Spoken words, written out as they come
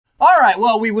All right,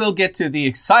 well, we will get to the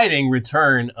exciting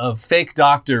return of fake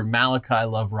Dr. Malachi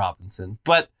Love Robinson.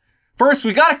 But first,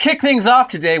 we got to kick things off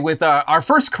today with our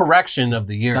first correction of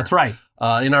the year. That's right.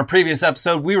 In our previous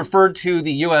episode, we referred to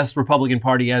the U.S. Republican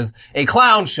Party as a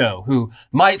clown show who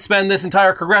might spend this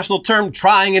entire congressional term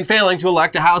trying and failing to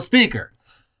elect a House Speaker.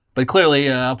 But clearly,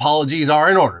 apologies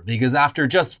are in order, because after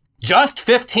just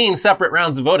 15 separate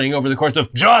rounds of voting over the course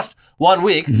of just 1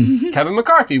 week, Kevin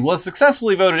McCarthy was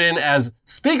successfully voted in as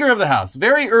Speaker of the House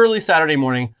very early Saturday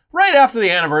morning, right after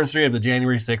the anniversary of the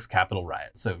January 6th Capitol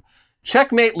riot. So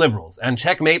checkmate liberals and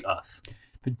checkmate us.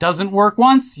 If it doesn't work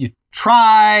once, you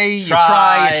try. That's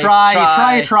right.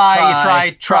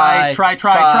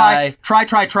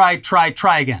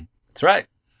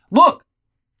 Look,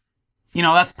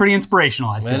 that's pretty inspirational,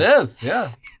 I'd say. It is,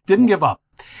 yeah. Didn't give up.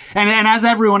 And as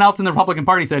everyone else in the Republican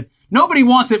Party said, nobody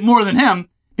wants it more than him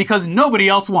because nobody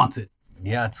else wants it.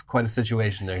 Yeah, it's quite a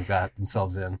situation they've got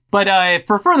themselves in. But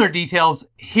for further details,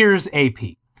 here's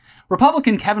AP.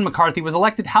 Republican Kevin McCarthy was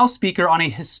elected House Speaker on a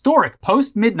historic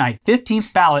post-midnight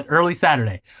 15th ballot early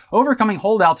Saturday, overcoming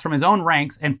holdouts from his own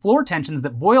ranks and floor tensions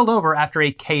that boiled over after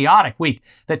a chaotic week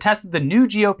that tested the new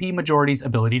GOP majority's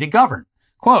ability to govern.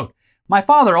 Quote, "My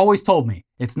father always told me,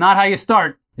 it's not how you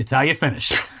start, it's how you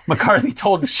finish," McCarthy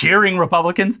told cheering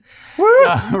Republicans.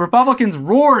 Republicans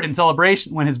roared in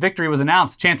celebration when his victory was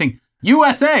announced, chanting,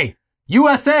 "USA!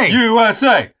 USA!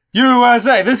 USA!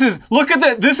 USA! This is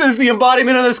the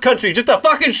embodiment of this country. Just a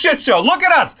fucking shit show. Look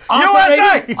at us!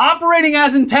 USA! Operating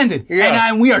as intended. Yeah.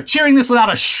 And we are cheering this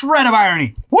without a shred of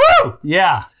irony. Woo!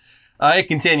 Yeah. It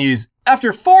continues.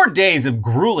 After 4 days of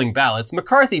grueling ballots,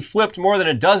 McCarthy flipped more than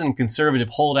a dozen conservative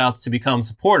holdouts to become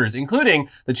supporters, including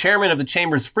the chairman of the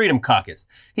chamber's Freedom Caucus.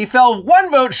 He fell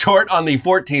 1 vote short on the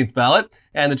 14th ballot,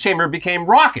 and the chamber became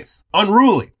raucous,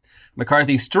 unruly.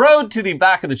 McCarthy strode to the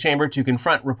back of the chamber to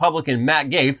confront Republican Matt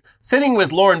Gaetz, sitting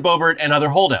with Lauren Boebert and other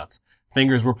holdouts.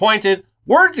 Fingers were pointed,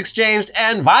 words exchanged,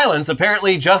 and violence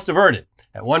apparently just averted.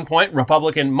 At one point,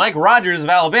 Republican Mike Rogers of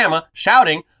Alabama,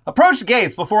 shouting, approached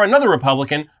Gaetz before another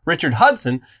Republican, Richard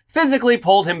Hudson, physically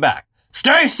pulled him back.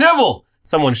 "Stay civil!"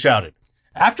 someone shouted.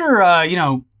 After,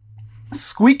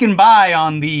 squeaking by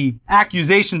on the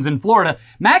accusations in Florida,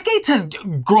 Matt Gaetz has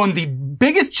grown the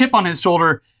biggest chip on his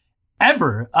shoulder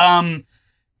ever.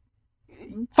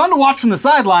 Fun to watch from the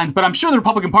sidelines, but I'm sure the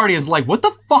Republican Party is like, what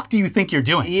the fuck do you think you're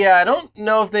doing? Yeah, I don't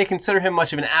know if they consider him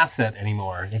much of an asset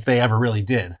anymore, if they ever really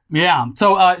did. Yeah,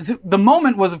 so the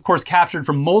moment was, of course, captured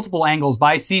from multiple angles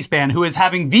by C-SPAN, who is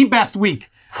having the best week.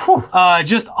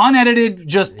 Just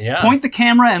unedited, point the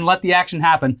camera and let the action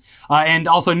happen. And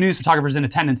also news photographers in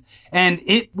attendance. And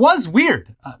it was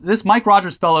weird. This Mike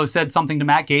Rogers fellow said something to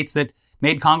Matt Gaetz that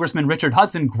made Congressman Richard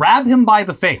Hudson grab him by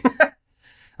the face.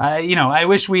 I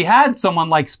wish we had someone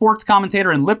like sports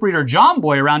commentator and lip reader John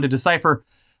Boy around to decipher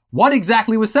what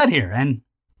exactly was said here. And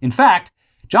in fact,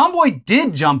 John Boy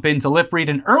did jump in to lip read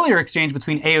an earlier exchange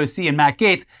between AOC and Matt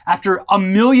Gaetz after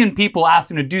 1 million people asked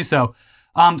him to do so.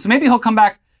 So maybe he'll come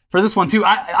back for this one too.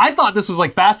 I thought this was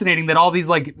fascinating that all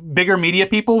these bigger media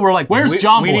people were like, where's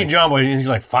John Boy? We need John Boy. And he's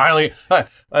finally. You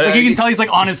can tell he's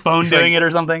on his phone doing it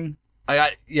or something.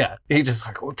 Yeah, he just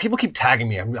people keep tagging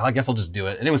me. I guess I'll just do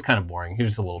it. And it was kind of boring.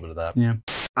 Here's just a little bit of that. Yeah.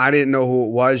 I didn't know who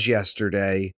it was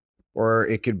yesterday, or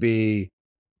it could be,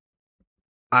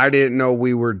 I didn't know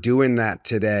we were doing that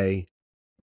today.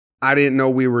 I didn't know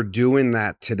we were doing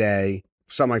that today.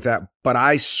 Something like that. But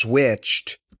I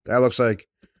switched. That looks like,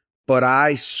 but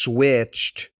I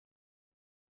switched.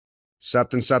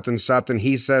 Something.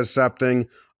 He says something.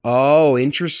 Oh,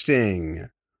 interesting.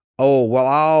 Oh,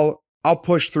 well, I'll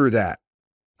push through that.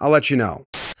 I'll let you know.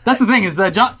 That's the thing is,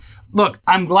 John. Look,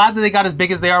 I'm glad that they got as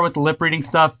big as they are with the lip reading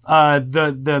stuff.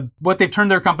 What they've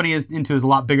turned their company into is a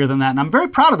lot bigger than that, and I'm very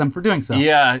proud of them for doing so.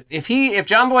 Yeah, if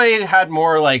John Boy had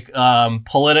more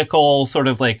political sort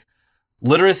of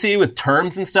literacy with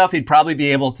terms and stuff, he'd probably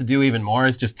be able to do even more.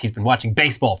 It's just he's been watching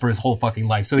baseball for his whole fucking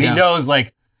life, so he knows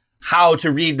how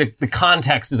to read the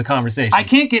context of the conversation. I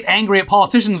can't get angry at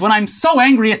politicians when I'm so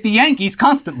angry at the Yankees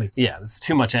constantly. Yeah, it's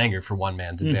too much anger for one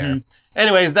man to bear.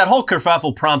 Anyways, that whole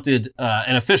kerfuffle prompted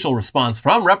an official response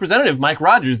from Representative Mike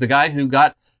Rogers, the guy who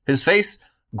got his face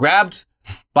grabbed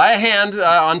by a hand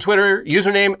on Twitter.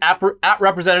 Username at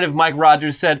Representative Mike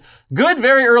Rogers said, "Good,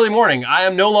 very early morning. I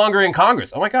am no longer in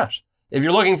Congress." Oh my gosh. If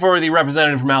you're looking for the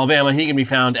representative from Alabama, he can be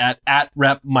found at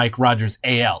Rep Mike Rogers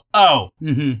AL. Oh,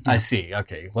 I see.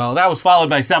 Okay. Well, that was followed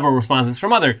by several responses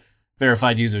from other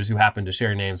verified users who happen to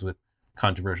share names with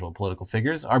controversial political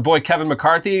figures. Our boy Kevin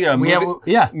McCarthy,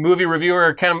 movie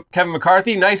reviewer Kevin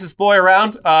McCarthy, nicest boy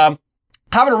around,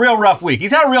 having a real rough week.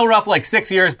 He's had a real rough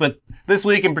 6 years, but this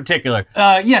week in particular.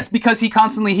 Yes, because he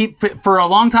constantly, for a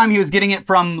long time, he was getting it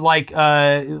from like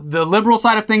the liberal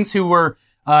side of things who were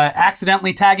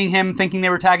accidentally tagging him, thinking they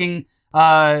were tagging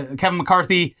Kevin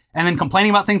McCarthy, and then complaining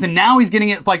about things. And now he's getting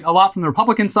it like a lot from the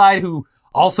Republican side, who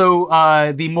also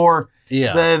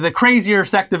the crazier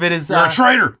sect of it is You're a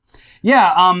traitor.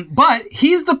 Yeah, but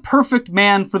he's the perfect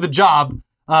man for the job.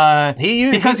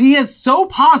 Because he is so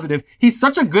positive. He's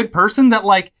such a good person that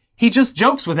like he just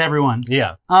jokes with everyone.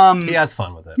 Yeah. He has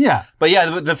fun with it. Yeah. But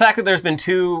yeah, the fact that there's been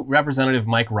 2 Representative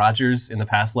Mike Rogers in the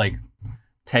past like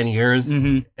 10 years,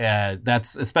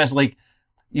 that's especially like,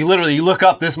 you look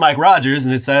up this Mike Rogers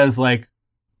and it says like,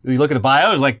 you look at the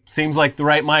bio, it's like, seems like the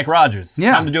right Mike Rogers.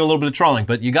 Yeah. Time to do a little bit of trolling,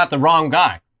 but you got the wrong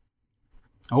guy.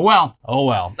 Oh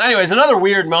well. Anyways, another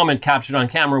weird moment captured on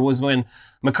camera was when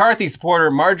McCarthy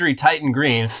supporter Marjorie Titan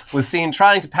Green was seen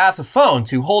trying to pass a phone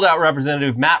to holdout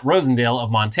Representative Matt Rosendale of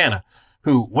Montana,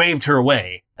 who waved her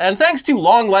away. And thanks to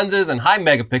long lenses and high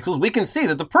megapixels, we can see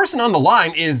that the person on the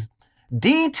line is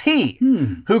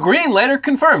DT, who Green later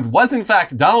confirmed was in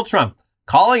fact Donald Trump,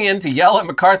 calling in to yell at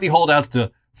McCarthy holdouts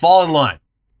to fall in line.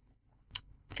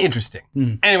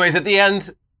 Interesting. Anyways, at the end,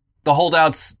 the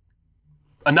holdouts,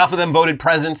 enough of them voted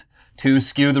present to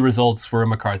skew the results for a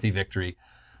McCarthy victory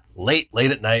late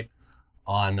at night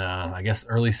on, I guess,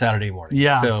 early Saturday morning.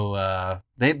 Yeah. So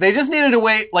they just needed to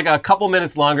wait like a couple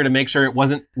minutes longer to make sure it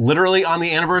wasn't literally on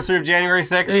the anniversary of January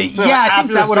 6th. So yeah, I after think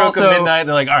the that would stroke also... of midnight,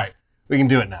 they're like, all right, we can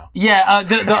do it now. Yeah,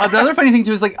 the other funny thing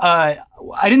too is like, I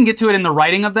didn't get to it in the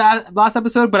writing of that last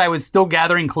episode, but I was still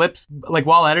gathering clips like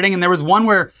while editing, and there was one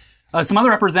where some other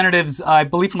representatives, I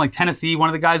believe from like Tennessee, one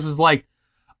of the guys was like,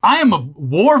 I am a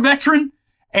war veteran,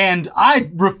 and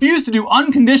I refuse to do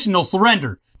unconditional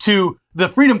surrender to the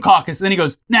Freedom Caucus. And then he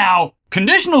goes, now,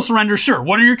 conditional surrender, sure.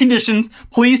 What are your conditions?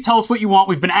 Please tell us what you want.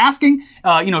 We've been asking.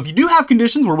 If you do have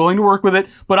conditions, we're willing to work with it,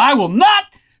 but I will not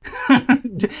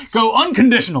go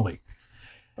unconditionally.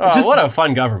 What a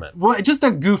fun government. Just a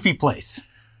goofy place.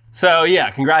 So yeah,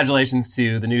 congratulations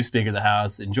to the new Speaker of the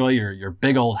House. Enjoy your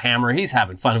big old hammer. He's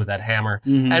having fun with that hammer.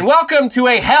 And welcome to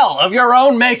a hell of your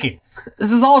own making.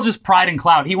 This is all just pride and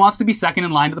clout. He wants to be second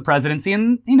in line to the presidency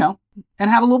and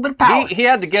have a little bit of power. He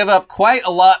had to give up quite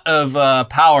a lot of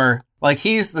power. Like,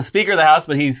 he's the Speaker of the House,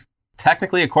 but he's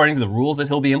technically, according to the rules that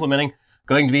he'll be implementing,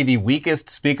 going to be the weakest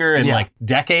speaker in like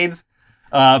decades.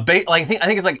 I think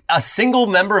it's like a single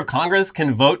member of Congress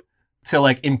can vote to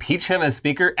like impeach him as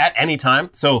speaker at any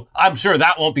time. So I'm sure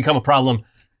that won't become a problem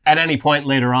at any point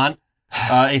later on.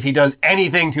 If he does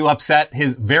anything to upset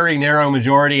his very narrow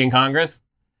majority in Congress,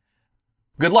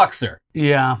 good luck, sir.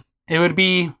 Yeah, it would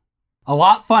be a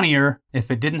lot funnier if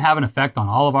it didn't have an effect on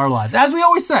all of our lives, as we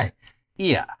always say.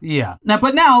 Yeah.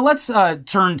 But now let's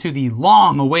turn to the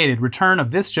long-awaited return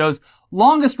of this show's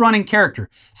longest-running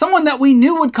character. Someone that we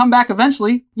knew would come back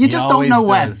eventually. You just don't know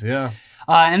when. Yeah.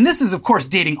 And this is, of course,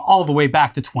 dating all the way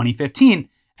back to 2015.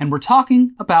 And we're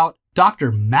talking about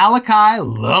Dr. Malachi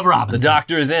Love Robinson. The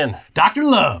doctor is in. Dr.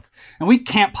 Love. And we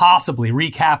can't possibly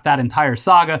recap that entire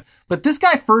saga, but this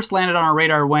guy first landed on our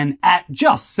radar when at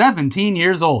just 17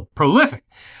 years old. Prolific.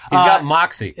 He's got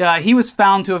moxie. He was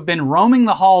found to have been roaming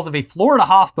the halls of a Florida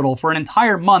hospital for an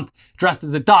entire month dressed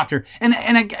as a doctor. And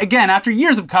again, after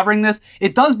years of covering this,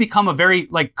 it does become a very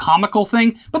like comical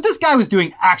thing, but this guy was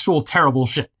doing actual terrible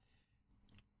shit.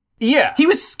 Yeah. He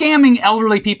was scamming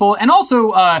elderly people, and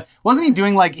also, wasn't he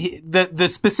doing like the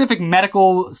specific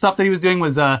medical stuff that he was doing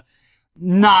was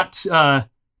not.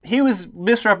 He was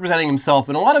misrepresenting himself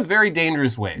in a lot of very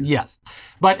dangerous ways. Yes.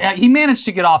 But he managed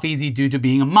to get off easy due to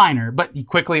being a minor, but he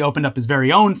quickly opened up his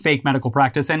very own fake medical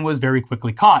practice and was very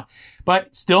quickly caught.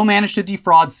 But still managed to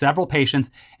defraud several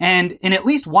patients, and in at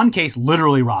least one case,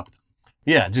 literally robbed them.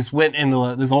 Yeah, just went in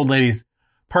this old lady's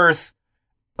purse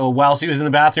while she was in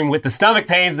the bathroom with the stomach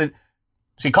pains that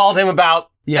she called him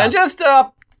about. Yeah. And just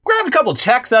grabbed a couple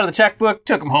checks out of the checkbook,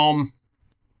 took them home.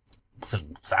 So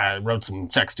I wrote some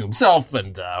checks to himself,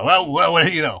 and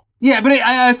what you know. Yeah, but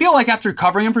I feel like after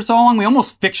covering him for so long, we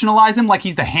almost fictionalize him like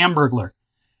he's the Hamburglar.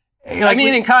 Like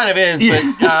it kind of is, but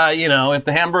if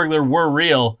the Hamburglar were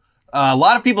real, a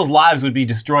lot of people's lives would be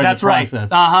destroyed in the process.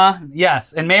 Right.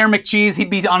 Yes. And Mayor McCheese, he'd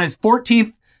be on his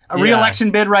 14th re-election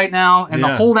bid right now, and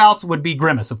the holdouts would be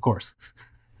Grimace, of course.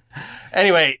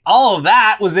 Anyway, all of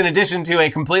that was in addition to a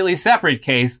completely separate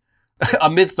case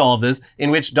amidst all of this, in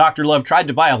which Dr. Love tried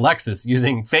to buy a Lexus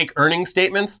using fake earning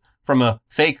statements from a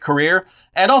fake career,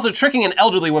 and also tricking an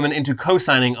elderly woman into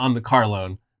co-signing on the car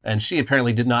loan. And she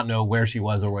apparently did not know where she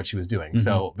was or what she was doing.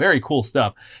 So very cool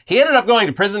stuff. He ended up going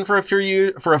to prison for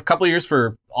a couple of years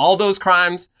for all those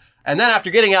crimes. And then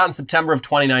after getting out in September of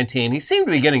 2019, he seemed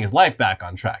to be getting his life back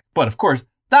on track. But of course,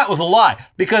 That was a lie,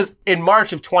 because in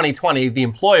March of 2020, the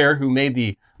employer who made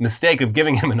the mistake of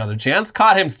giving him another chance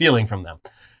caught him stealing from them.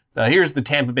 Here's the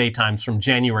Tampa Bay Times from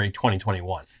January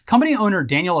 2021. Company owner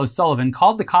Daniel O'Sullivan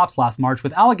called the cops last March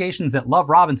with allegations that Love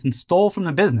Robinson stole from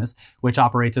the business, which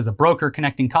operates as a broker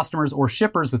connecting customers or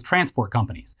shippers with transport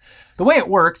companies. The way it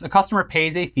works, a customer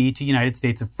pays a fee to United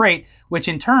States of Freight, which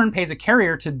in turn pays a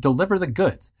carrier to deliver the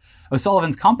goods.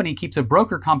 O'Sullivan's company keeps a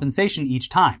broker compensation each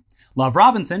time. Love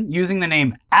Robinson, using the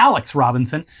name Alex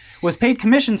Robinson, was paid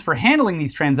commissions for handling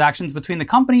these transactions between the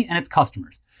company and its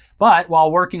customers. But while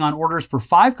working on orders for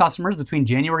 5 customers between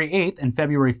January 8th and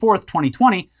February 4th,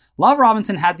 2020, Love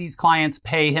Robinson had these clients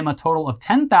pay him a total of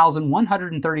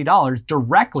 $10,130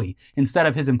 directly instead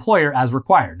of his employer as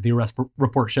required, the arrest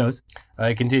report shows.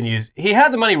 It continues. He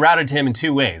had the money routed to him in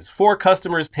 2 ways. 4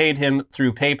 customers paid him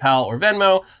through PayPal or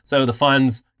Venmo, so the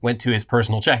funds went to his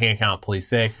personal checking account, police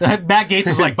say. Matt Gaetz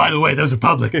was like, by the way, those are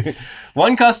public.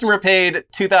 1 customer paid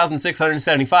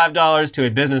 $2,675 to a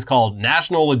business called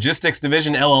National Logistics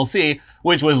Division, LLC,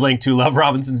 which was linked to Love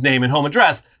Robinson's name and home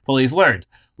address, police learned.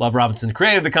 Love Robinson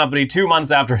created the company 2 months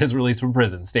after his release from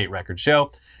prison, state records show.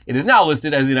 It is now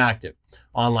listed as inactive.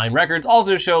 Online records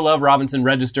also show Love Robinson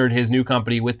registered his new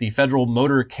company with the Federal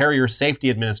Motor Carrier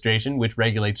Safety Administration, which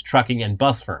regulates trucking and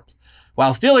bus firms.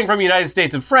 While stealing from United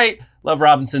States of Freight, Love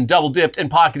Robinson double-dipped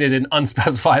and pocketed an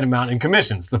unspecified amount in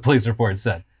commissions, the police report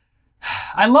said.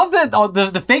 I love that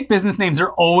the fake business names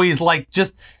are always like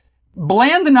just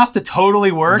bland enough to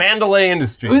totally work. Vandalay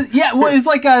Industries. It's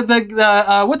like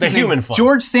what's the his Human name? Fund.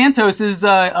 George Santos's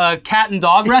cat and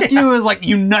dog rescue is like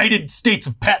United States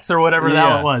of Pets or whatever the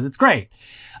hell it was. It's great.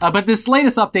 But this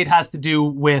latest update has to do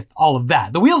with all of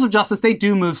that. The wheels of justice, they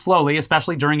do move slowly,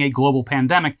 especially during a global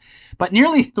pandemic. But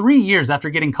nearly 3 years after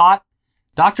getting caught,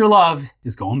 Dr. Love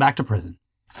is going back to prison.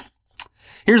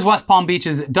 Here's West Palm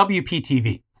Beach's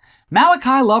WPTV.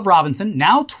 Malachi Love Robinson,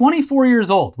 now 24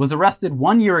 years old, was arrested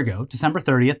 1 year ago, December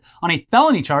 30th, on a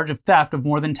felony charge of theft of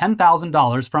more than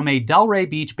 $10,000 from a Delray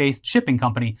Beach-based shipping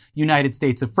company, United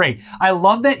States of Freight. I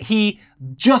love that he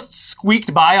just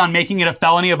squeaked by on making it a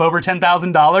felony of over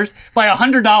 $10,000 by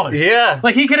 $100. Yeah.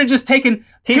 Like he could have just taken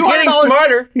He's getting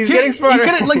smarter. He's getting smarter.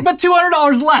 But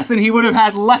 $200 less, and he would have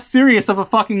had less serious of a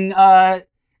fucking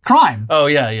crime. Oh,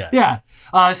 yeah. Yeah.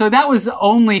 So that was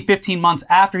only 15 months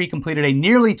after he completed a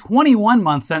nearly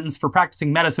 21-month sentence for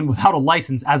practicing medicine without a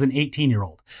license as an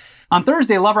 18-year-old. On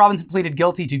Thursday, Love Robinson pleaded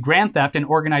guilty to grand theft and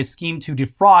organized scheme to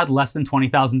defraud less than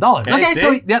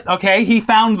 $20,000. He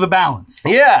found the balance.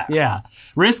 Yeah.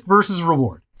 Risk versus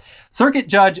reward. Circuit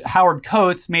Judge Howard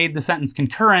Coates made the sentence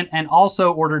concurrent and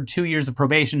also ordered 2 years of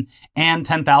probation and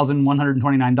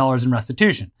 $10,129 in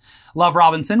restitution. Love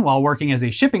Robinson, while working as a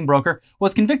shipping broker,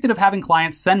 was convicted of having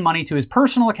clients send money to his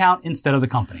personal account instead of the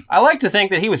company. I like to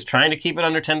think that he was trying to keep it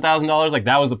under $10,000, like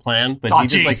that was the plan, but he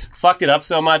just fucked it up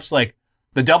so much, like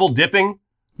the double dipping,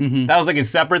 that was like a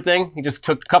separate thing. He just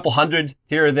took a couple hundred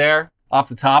here or there off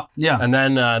the top. Yeah. And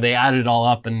then they added it all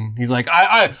up, and he's like,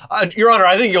 I Your Honor,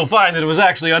 I think you'll find that it was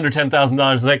actually under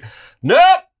 $10,000. It's like, nope,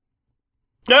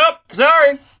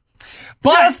 sorry.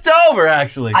 But just over,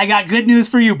 actually. I got good news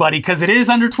for you, buddy, because it is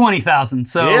under $20,000.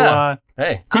 So,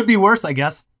 hey, could be worse, I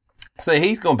guess. So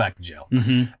he's going back to jail.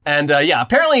 And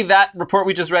apparently that report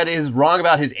we just read is wrong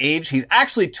about his age. He's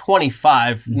actually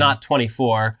 25, not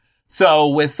 24. So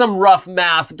with some rough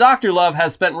math, Dr. Love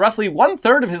has spent roughly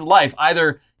 1/3 of his life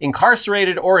either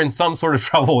incarcerated or in some sort of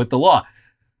trouble with the law.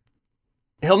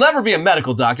 He'll never be a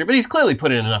medical doctor, but he's clearly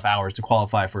put in enough hours to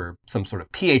qualify for some sort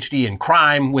of PhD in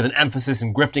crime with an emphasis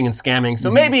in grifting and scamming. So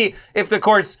maybe if the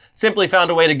courts simply found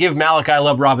a way to give Malachi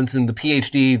Love Robinson the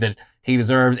PhD that he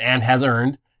deserves and has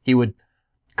earned, he would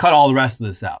cut all the rest of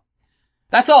this out.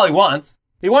 That's all he wants.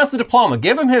 He wants the diploma.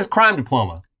 Give him his crime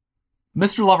diploma.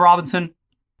 Mr. Love Robinson,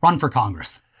 run for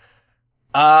Congress.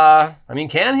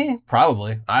 Can he?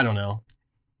 Probably. I don't know.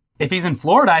 If he's in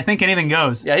Florida, I think anything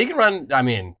goes. Yeah, he can run.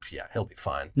 He'll be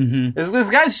fine. This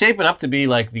guy's shaping up to be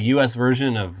like the U.S.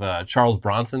 version of Charles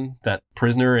Bronson, that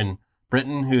prisoner in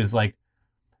Britain who's like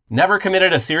never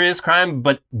committed a serious crime,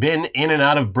 but been in and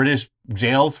out of British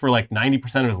jails for like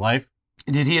 90% of his life.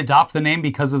 Did he adopt the name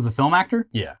because of the film actor?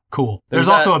 Yeah. Cool. There's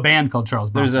also a band called Charles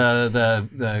Bronson. There's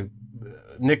the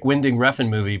Nick Winding Refn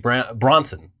movie,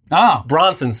 Bronson. Oh.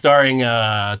 Bronson starring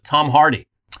Tom Hardy.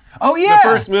 Oh, yeah. The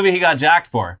first movie he got jacked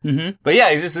for. But yeah,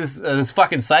 he's just this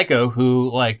fucking psycho who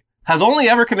like has only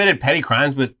ever committed petty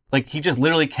crimes, but like he just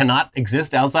literally cannot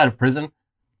exist outside of prison.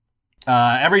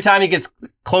 Every time he gets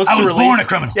close to release. I was born a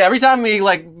criminal. Yeah, every time he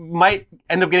like might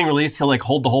end up getting released, he'll like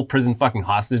hold the whole prison fucking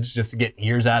hostage just to get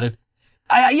years added.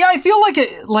 I feel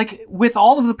like with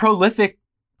all of the prolific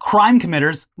crime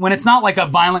committers, when it's not like a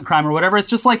violent crime or whatever, it's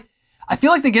just like, I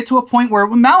feel like they get to a point where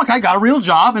Malachi got a real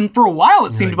job, and for a while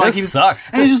it seemed like he was, sucks.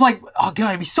 And it's just like, oh god,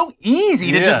 it'd be so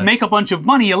easy to just make a bunch of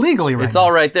money illegally right It's now.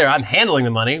 all right there. I'm handling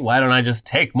the money. Why don't I just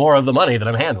take more of the money that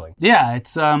I'm handling? Yeah,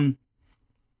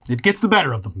 it gets the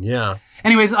better of them. Yeah.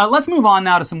 Anyways, let's move on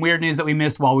now to some weird news that we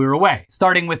missed while we were away,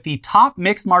 starting with the top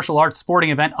mixed martial arts sporting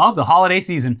event of the holiday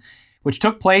season, which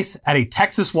took place at a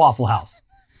Texas Waffle House.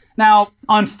 Now,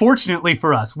 unfortunately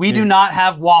for us, we do not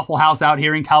have Waffle House out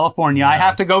here in California. I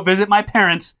have to go visit my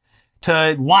parents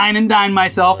to wine and dine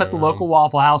myself at the local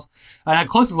Waffle House. Our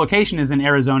closest location is in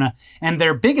Arizona, and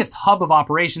their biggest hub of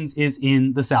operations is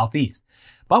in the Southeast.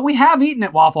 But we have eaten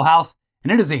at Waffle House,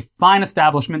 and it is a fine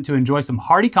establishment to enjoy some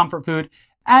hearty comfort food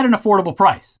at an affordable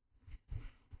price.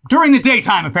 During the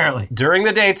daytime, apparently. During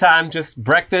the daytime, just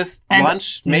breakfast,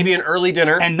 lunch, maybe an early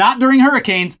dinner. And not during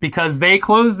hurricanes, because they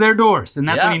close their doors, and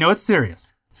that's when you know it's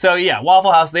serious. So yeah,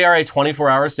 Waffle House, they are a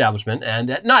 24-hour establishment, and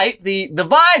at night, the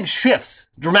vibe shifts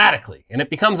dramatically, and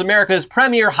it becomes America's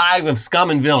premier hive of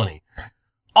scum and villainy.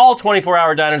 All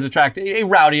 24-hour diners attract a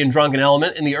rowdy and drunken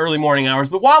element in the early morning hours,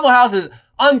 but Waffle House is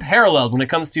unparalleled when it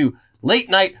comes to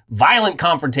late-night violent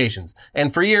confrontations.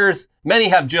 And for years, many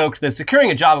have joked that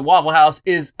securing a job at Waffle House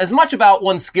is as much about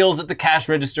one's skills at the cash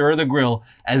register or the grill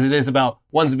as it is about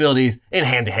one's abilities in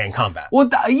hand-to-hand combat. Well,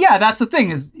 yeah, that's the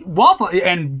thing is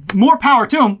and more power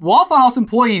to them, Waffle House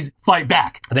employees fight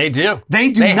back. They do. They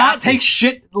do not take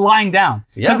shit lying down.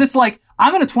 Because it's like,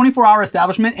 I'm in a 24-hour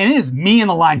establishment and it is me and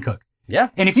the line cook. Yeah.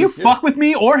 And if you fuck with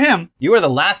me or him, you are the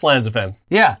last line of defense.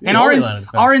 Yeah. And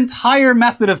our entire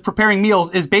method of preparing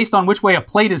meals is based on which way a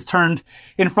plate is turned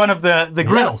in front of the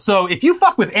griddle. So if you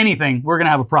fuck with anything, we're going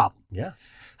to have a problem. Yeah.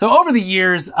 So over the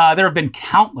years, there have been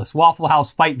countless Waffle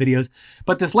House fight videos,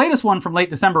 but this latest one from late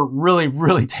December really,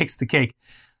 really takes the cake.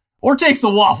 Or takes a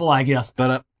waffle, I guess.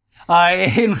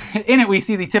 In it, we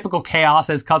see the typical chaos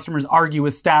as customers argue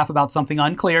with staff about something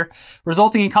unclear,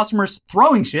 resulting in customers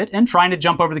throwing shit and trying to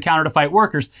jump over the counter to fight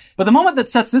workers. But the moment that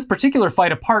sets this particular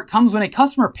fight apart comes when a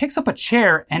customer picks up a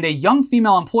chair and a young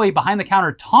female employee behind the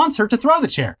counter taunts her to throw the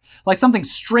chair, like something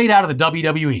straight out of the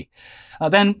WWE.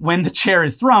 Then, when the chair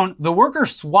is thrown, the worker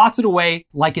swats it away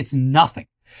like it's nothing.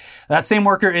 That same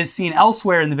worker is seen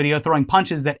elsewhere in the video throwing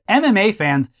punches that MMA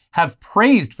fans have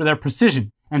praised for their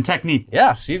precision and technique.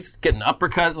 Yeah, she's getting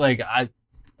uppercuts.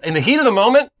 In the heat of the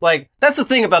moment, that's the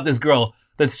thing about this girl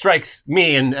that strikes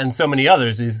me and so many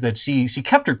others is that she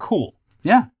kept her cool.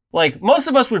 Yeah. Like most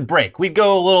of us would break. We'd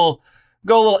go a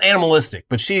little animalistic,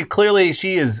 but she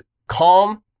is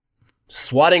calm,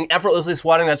 effortlessly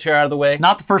swatting that chair out of the way.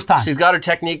 Not the first time. She's got her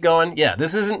technique going. Yeah,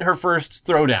 this isn't her first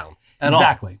throwdown at all.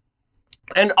 Exactly.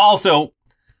 And also,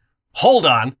 hold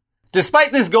on.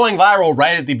 Despite this going viral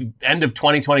right at the end of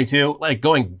 2022,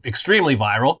 going extremely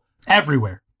viral.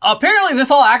 Everywhere. Apparently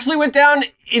this all actually went down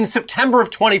in September of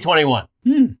 2021.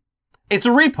 It's a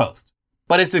repost,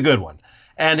 but it's a good one.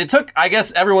 And it took, I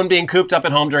guess, everyone being cooped up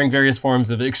at home during various forms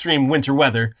of extreme winter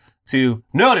weather to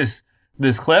notice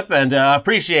this clip and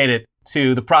appreciate it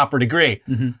to the proper degree.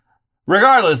 Mm-hmm.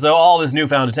 Regardless, though, all this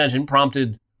newfound attention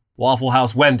prompted Waffle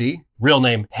House Wendy, real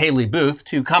name Haley Booth,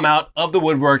 to come out of the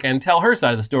woodwork and tell her side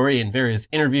of the story in various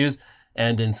interviews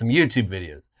and in some YouTube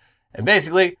videos. And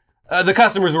basically, the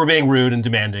customers were being rude and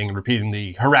demanding and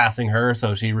repeatedly harassing her,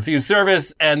 so she refused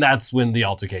service, and that's when the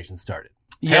altercation started.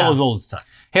 Tale as old as time.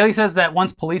 Haley says that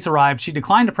once police arrived, she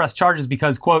declined to press charges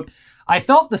because, quote, I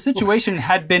felt the situation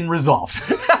had been resolved.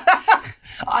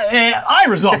 I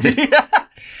resolved it. Yeah.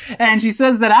 And she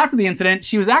says that after the incident,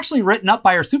 she was actually written up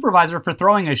by her supervisor for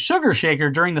throwing a sugar shaker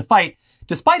during the fight,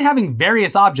 despite having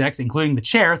various objects, including the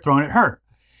chair, thrown at her.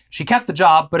 She kept the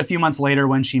job, but a few months later,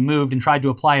 when she moved and tried to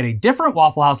apply at a different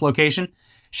Waffle House location,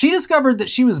 she discovered that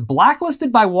she was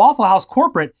blacklisted by Waffle House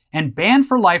corporate and banned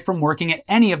for life from working at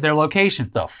any of their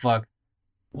locations. The fuck?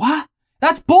 What?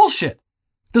 That's bullshit.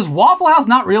 Does Waffle House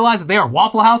not realize that they are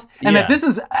Waffle House and that this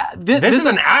is this is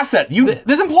an asset?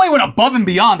 This employee went above and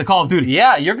beyond the Call of Duty.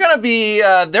 Yeah, you're gonna be.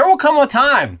 There will come a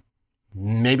time,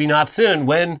 maybe not soon,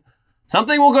 when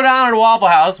something will go down at a Waffle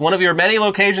House, one of your many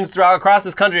locations throughout across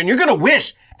this country, and you're gonna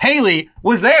wish Haley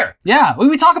was there. Yeah,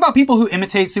 we talk about people who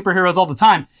imitate superheroes all the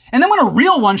time, and then when a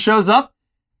real one shows up,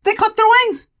 they clip their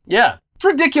wings. Yeah. It's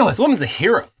ridiculous. This woman's a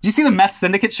hero. Did you see the Meth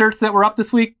Syndicate shirts that were up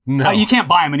this week? No. You can't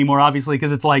buy them anymore, obviously,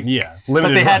 because it's like... Yeah,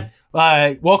 limited. But they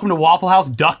had Welcome to Waffle House,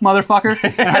 Duck Motherfucker,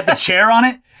 and it had the chair on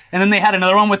it. And then they had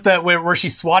another one with where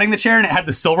she's swatting the chair, and it had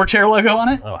the Silverchair logo on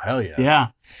it. Oh, hell yeah. Yeah.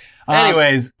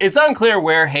 Anyways, it's unclear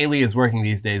where Haley is working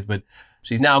these days, but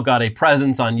she's now got a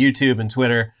presence on YouTube and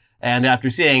Twitter. And after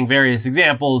seeing various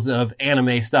examples of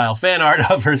anime-style fan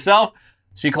art of herself,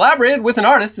 She collaborated with an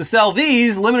artist to sell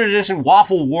these limited edition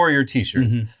Waffle Warrior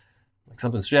t-shirts. Like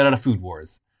something straight out of Food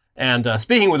Wars. And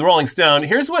speaking with Rolling Stone,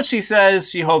 here's what she says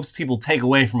she hopes people take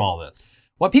away from all this.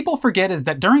 What people forget is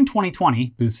that during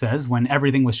 2020, Booth says, when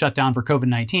everything was shut down for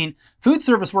COVID-19, food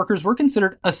service workers were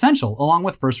considered essential along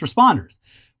with first responders.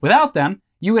 Without them,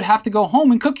 you would have to go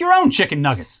home and cook your own chicken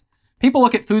nuggets. People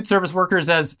look at food service workers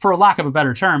as, for lack of a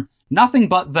better term, nothing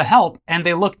but the help, and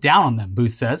they look down on them,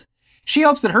 Booth says. She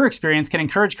hopes that her experience can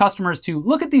encourage customers to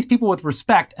look at these people with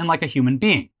respect and like a human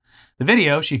being. The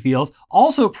video, she feels,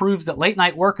 also proves that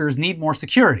late-night workers need more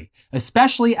security,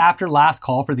 especially after last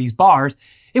call for these bars.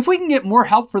 If we can get more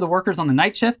help for the workers on the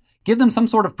night shift, give them some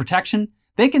sort of protection,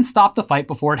 they can stop the fight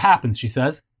before it happens, she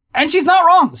says. And she's not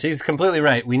wrong. She's completely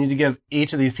right. We need to give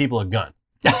each of these people a gun.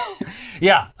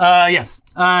 Yes.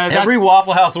 Every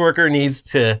Waffle House worker needs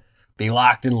to be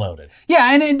locked and loaded.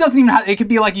 Yeah, and it doesn't even have, it could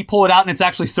be like you pull it out and it's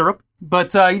actually syrup, but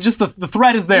just the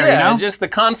thread is there, Yeah, you know? just the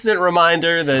constant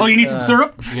reminder that... Oh, you need some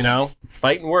syrup? You know,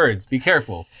 fighting words. Be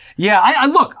careful. Yeah,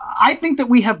 I think that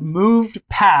we have moved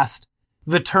past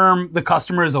the term, the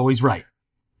customer is always right.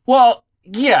 Well,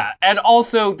 yeah, and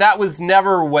also that was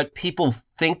never what people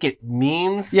think it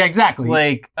means. Yeah, exactly.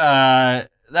 Like, that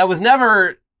was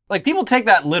never... Like, people take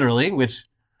that literally, which...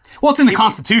 Well, it's in the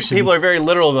Constitution. People are very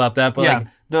literal about that, but Yeah. like,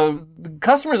 the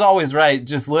customer's always right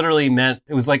just literally meant,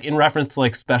 it was like in reference to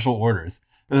like special orders.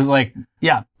 It was like,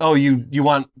 Yeah. oh, you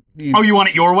want... You want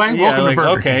it your way? Yeah, Welcome like, to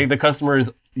Burger okay, King. the customer is...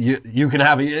 You can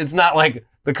have it. It's not like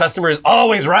the customer is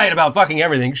always right about fucking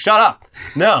everything. Shut up.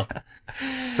 No.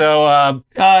 So,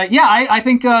 I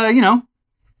think,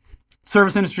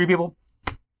 service industry people.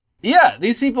 yeah,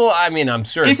 these people, I mean, I'm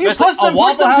sure. If you especially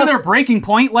push them to their breaking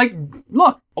point, like,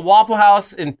 look. A Waffle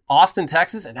House in Austin,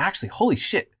 Texas, and actually, holy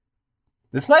shit.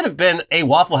 This might have been a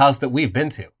Waffle House that we've been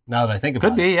to, now that I think about it.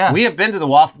 Could be, yeah. We have been to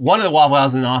one of the Waffle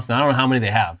Houses in Austin. I don't know how many they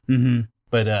have. Mm-hmm.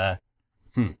 But,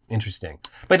 interesting.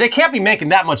 But they can't be making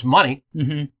that much money.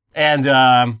 Mm-hmm.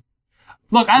 And,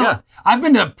 Look, I've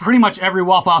been to pretty much every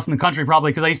Waffle House in the country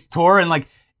probably because I used to tour and like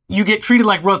you get treated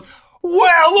like roast.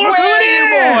 Well, look Where who it are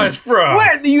you is! boys from?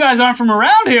 Where, you guys aren't from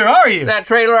around here, are you? that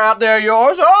trailer out there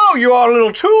yours? Oh, you on a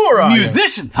little tour, are you?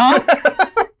 Musicians, huh?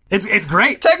 It's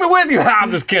great. Take me with you.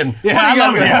 I'm just kidding. Yeah, What do you I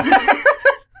love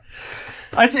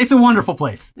got it. It's a wonderful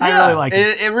place. I really like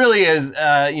it. It really is.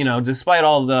 Despite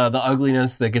all the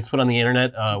ugliness that gets put on the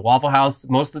internet, Waffle House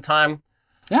most of the time,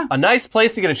 Yeah. a nice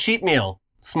place to get a cheap meal,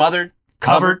 smothered,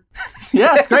 Covered.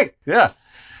 Yeah, it's great. Yeah.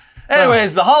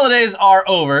 Anyways, the holidays are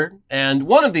over, and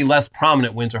one of the less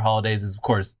prominent winter holidays is, of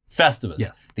course, Festivus,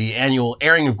 Yes. the annual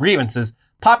airing of grievances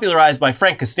popularized by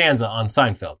Frank Costanza on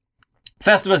Seinfeld.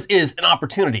 Festivus is an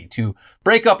opportunity to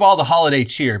break up all the holiday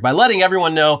cheer by letting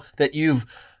everyone know that you've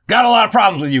got a lot of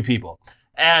problems with you people.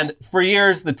 And for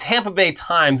years, the Tampa Bay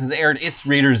Times has aired its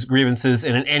readers' grievances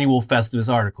in an annual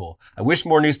Festivus article. I wish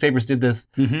more newspapers did this,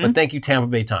 but thank you, Tampa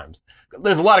Bay Times.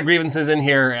 There's a lot of grievances in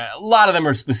here. A lot of them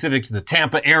are specific to the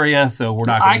Tampa area, so we're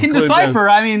not going to I can include decipher. those.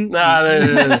 I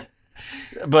mean,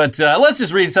 But let's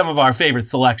just read some of our favorite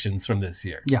selections from this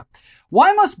year. yeah.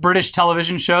 Why must British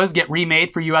television shows get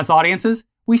remade for U.S. audiences?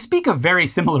 We speak a very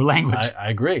similar language. I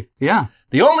agree. Yeah.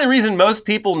 The only reason most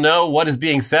people know what is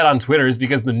being said on Twitter is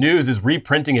because the news is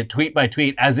reprinting it tweet by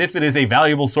tweet as if it is a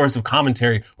valuable source of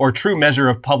commentary or true measure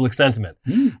of public sentiment.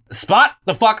 Spot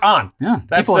the fuck on. Yeah.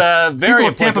 That's People very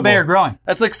of Tampa Bay applicable. are growing.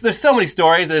 That's like, there's so many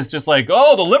stories that it's just like,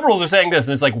 oh, the liberals are saying this.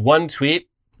 And it's like one tweet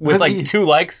with like 2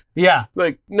 likes. Yeah.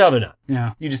 Like, no, they're not.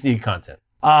 Yeah. You just need content.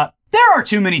 There are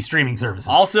too many streaming services.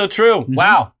 Also true.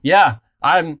 Wow. Yeah.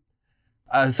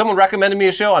 Someone recommended me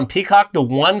a show on Peacock, the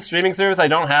one streaming service I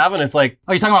don't have. And it's like,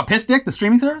 Oh, you talking about Piss Dick, the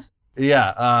streaming service?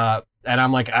 yeah. And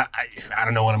I'm like, I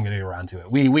don't know when I'm going to get around to it.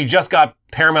 We just got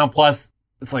Paramount Plus.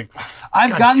 It's like,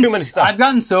 I've God, too many stuff. I've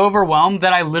gotten so overwhelmed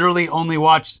that I literally only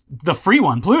watch the free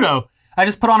one, Pluto. I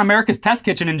just put on America's Test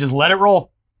Kitchen and just let it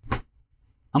roll.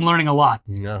 I'm learning a lot.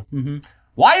 Yeah. Mm-hmm.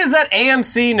 Why is that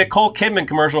AMC Nicole Kidman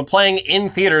commercial playing in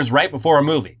theaters right before a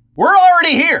movie? We're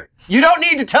already here. You don't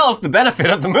need to tell us the benefit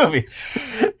of the movies.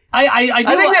 I think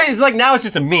that it's like now it's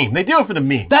just a meme. They do it for the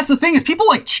meme. That's the thing is people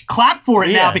like clap for it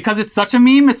Yeah. now because it's such a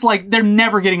meme. It's like they're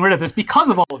never getting rid of this because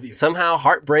of all of you. Somehow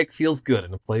heartbreak feels good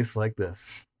in a place like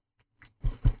this.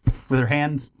 With their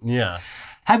hands. Yeah.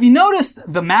 Have you noticed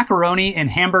the macaroni in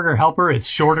Hamburger Helper is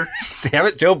shorter? Damn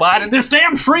it, Joe Biden. This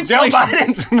damn shrinkflation. Joe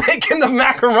Biden's making the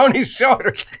macaroni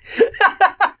shorter.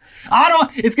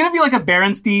 It's going to be like a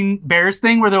Berenstein Bears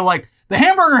thing where they're like, the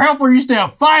Hamburger Helper used to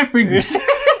have 5 fingers.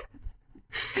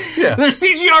 Yeah. Their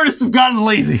CG artists have gotten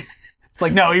lazy. It's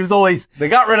like, no, he was always... They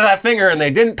got rid of that finger and they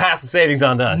didn't pass the savings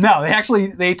on to us. No,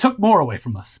 they took more away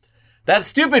from us. That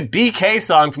stupid BK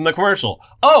song from the commercial.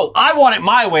 Oh, I want it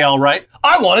my way, all right.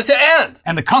 I want it to end.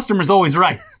 And the customer's always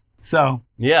right. So,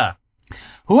 yeah.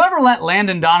 Whoever let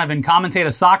Landon Donovan commentate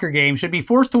a soccer game should be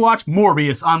forced to watch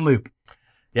Morbius on loop.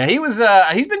 Yeah,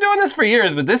 he's been doing this for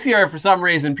years, but this year, for some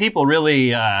reason, people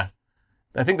really, I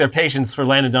think their patience for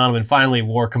Landon Donovan finally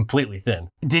wore completely thin.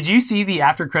 Did you see the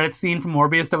after credits scene from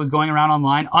Morbius that was going around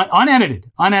online?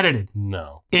 Unedited.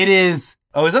 No. It is...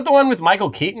 Oh, is that the one with Michael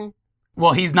Keaton?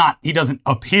 Well, he doesn't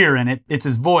appear in it. It's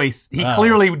his voice. He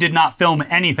clearly did not film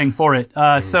anything for it.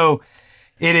 So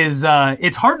it is,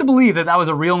 it's hard to believe that was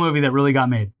a real movie that really got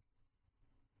made.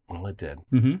 Well, it did.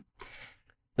 Mm-hmm.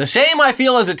 The shame I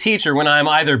feel as a teacher when I'm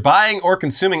either buying or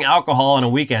consuming alcohol on a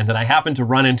weekend and I happen to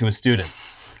run into a student.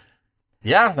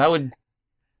 Yeah, that would...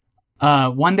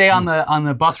 One day on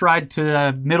the bus ride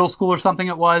to middle school or something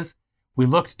it was, we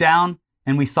looked down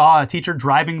and we saw a teacher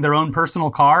driving their own personal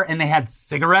car and they had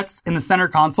cigarettes in the center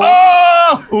console.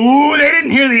 Oh! Ooh, they didn't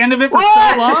hear the end of it for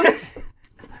so long.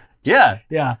 Yeah.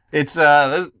 Yeah. It's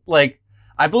like,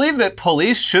 I believe that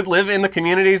police should live in the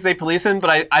communities they police in,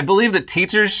 but I believe that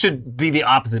teachers should be the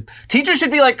opposite. Teachers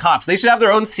should be like cops. They should have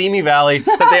their own Simi Valley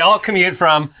that they all commute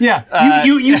from. Yeah,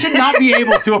 you should not be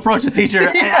able to approach a teacher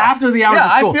after the hours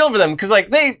of school. I feel for them because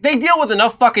like they deal with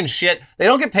enough fucking shit. They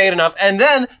don't get paid enough, and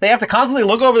then they have to constantly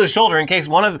look over their shoulder in case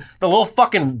one of the little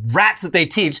fucking rats that they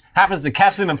teach happens to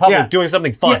catch them in public doing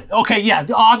something fun. Yeah, okay, yeah.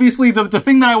 Obviously, the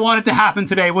thing that I wanted to happen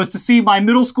today was to see my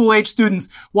middle school age students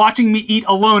watching me eat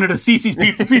alone at a Cece's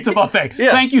pizza buffet.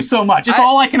 Yeah. Thank you so much. It's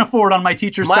all I can afford on my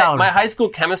teacher's salary. My high school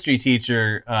chemistry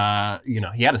teacher,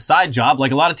 he had a side job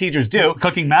like a lot of teachers do.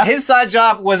 Cooking meth? His side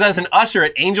job was as an usher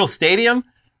at Angel Stadium.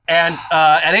 And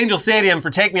at Angel Stadium, for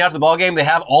Take Me Out to the Ball Game, they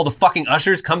have all the fucking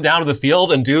ushers come down to the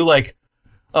field and do like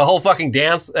a whole fucking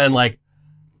dance. And like,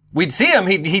 we'd see him.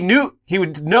 He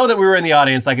would know that we were in the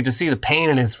audience. I could just see the pain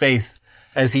in his face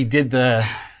as he did the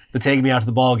Take Me Out to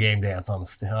the Ball Game dance on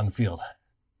the field.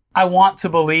 I want to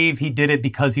believe he did it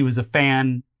because he was a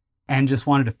fan and just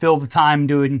wanted to fill the time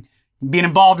being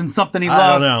involved in something he loved.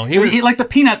 I don't know. He was like the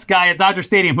Peanuts guy at Dodger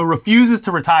Stadium who refuses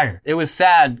to retire. It was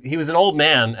sad. He was an old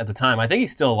man at the time. I think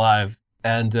he's still alive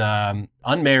and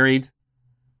unmarried.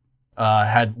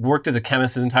 Had worked as a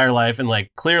chemist his entire life and like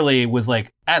clearly was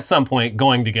like at some point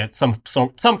going to get some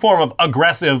form of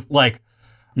aggressive like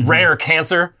rare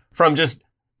cancer from just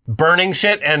burning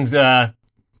shit and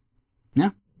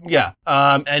Yeah.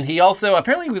 And he also,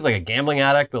 apparently he was like a gambling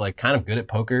addict, but like kind of good at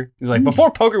poker. He was like,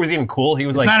 before poker was even cool, he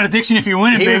was it's not an addiction if you're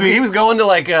winning, baby. He was going to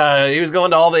like, he was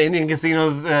going to all the Indian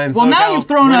casinos and well, now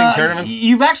tournaments.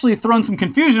 You've actually thrown some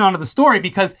confusion onto the story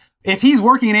because if he's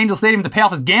working at Angel Stadium to pay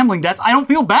off his gambling debts, I don't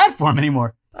feel bad for him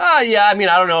anymore. Yeah, I mean,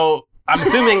 I don't know. I'm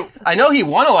assuming, I know he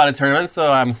won a lot of tournaments,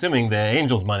 so I'm assuming the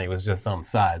Angels' money was just on the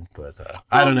side, but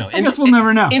I don't know. I guess we'll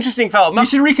never know. Interesting fellow. We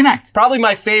should reconnect. Probably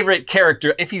my favorite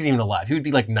character, if he's even alive. He would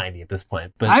be like 90 at this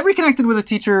point. But I reconnected with a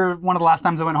teacher one of the last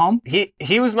times I went home.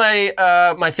 He was my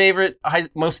my favorite,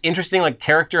 most interesting like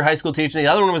character high school teacher. The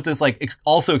other one was this like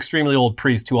also extremely old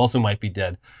priest who also might be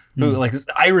dead. Who like this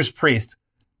Irish priest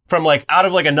from like out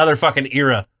of like another fucking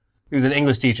era. He was an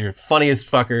English teacher.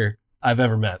 Funniest fucker I've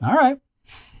ever met. All right.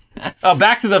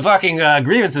 Back to the fucking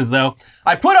grievances, though.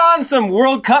 I put on some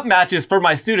World Cup matches for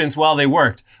my students while they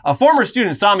worked. A former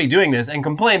student saw me doing this and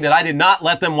complained that I did not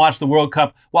let them watch the World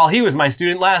Cup while he was my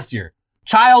student last year.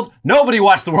 Child, nobody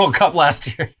watched the World Cup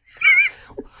last year.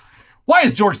 Why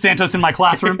is George Santos in my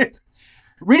classroom?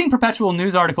 Reading perpetual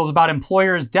news articles about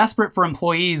employers desperate for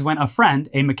employees when a friend,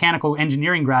 a mechanical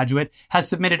engineering graduate, has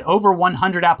submitted over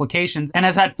 100 applications and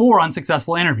has had 4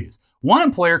 unsuccessful interviews. One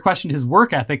employer questioned his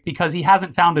work ethic because he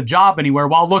hasn't found a job anywhere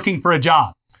while looking for a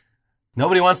job.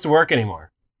 Nobody wants to work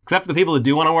anymore. Except for the people that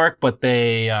do want to work, but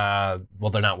they're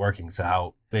not working,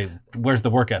 so where's the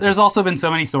work ethic? There's also been so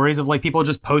many stories of like people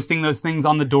just posting those things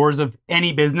on the doors of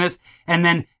any business and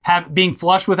then being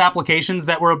flushed with applications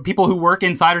that were people who work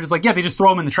inside are just like, they just throw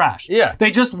them in the trash. Yeah.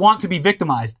 They just want to be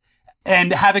victimized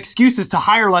and have excuses to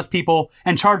hire less people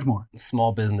and charge more.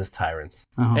 Small business tyrants.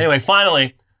 Uh-huh. Anyway,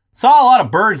 finally, saw a lot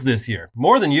of birds this year,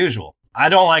 more than usual. I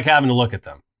don't like having to look at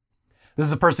them. This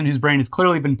is a person whose brain has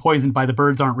clearly been poisoned by the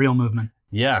birds aren't real movement.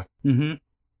 Yeah. Mm-hmm.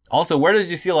 Also, where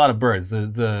did you see a lot of birds?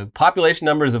 The population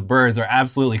numbers of birds are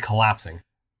absolutely collapsing.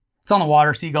 It's on the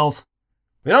water, seagulls.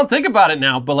 We don't think about it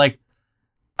now, but like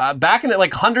back in the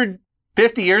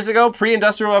 150 years ago,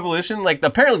 pre-industrial revolution, like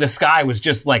apparently the sky was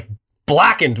just like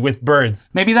blackened with birds.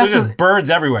 Maybe that's just birds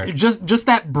everywhere. Just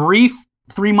that brief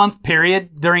 3-month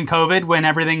period during COVID when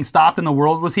everything stopped and the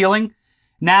world was healing.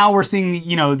 Now we're seeing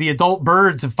the adult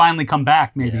birds have finally come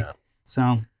back. Maybe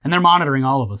so. And they're monitoring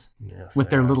all of us with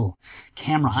their little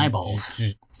camera eyeballs.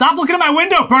 Stop looking at my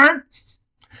window, Bert!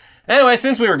 Anyway,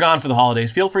 since we were gone for the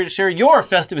holidays, feel free to share your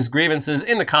Festivus grievances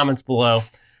in the comments below.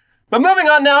 But moving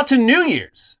on now to New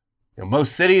Year's.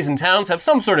 Most cities and towns have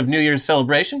some sort of New Year's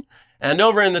celebration. And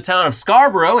over in the town of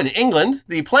Scarborough in England,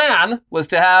 the plan was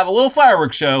to have a little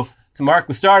fireworks show to mark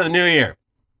the start of the new year.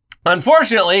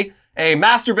 Unfortunately, a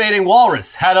masturbating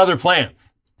walrus had other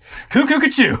plans.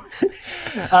 Coo-coo-ca-choo.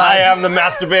 I am the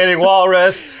masturbating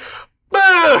walrus.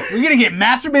 We're going to get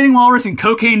masturbating walrus and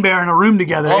cocaine bear in a room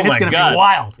together, and it's going to be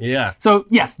wild. Yeah. So,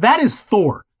 yes, that is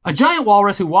Thor, a giant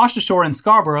walrus who washed ashore in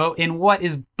Scarborough in what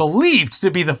is believed to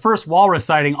be the first walrus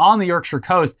sighting on the Yorkshire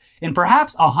coast in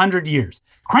perhaps 100 years.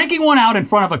 Cranking one out in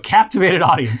front of a captivated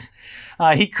audience.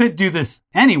 He could do this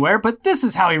anywhere, but this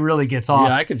is how he really gets off.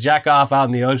 Yeah, I could jack off out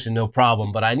in the ocean, no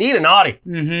problem, but I need an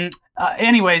audience.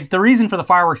 Anyways, the reason for the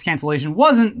fireworks cancellation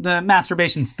wasn't the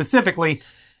masturbation specifically.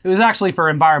 It was actually for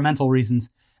environmental reasons,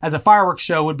 as a fireworks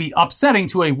show would be upsetting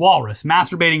to a walrus,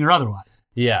 masturbating or otherwise.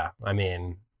 Yeah, I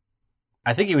mean,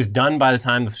 I think he was done by the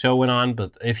time the show went on,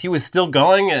 but if he was still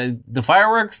going, the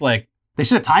fireworks, like... They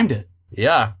should have timed it.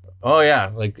 Yeah. Oh,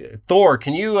 yeah. Like, Thor,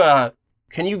 can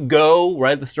you go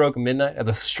right at the stroke of midnight? At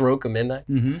the stroke of midnight?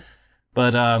 Mm-hmm.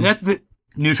 But, that's the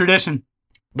new tradition.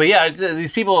 But yeah,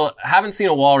 these people haven't seen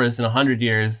a walrus in 100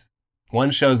 years. One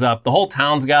shows up, the whole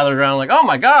town's gathered around like, oh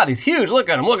my God, he's huge. Look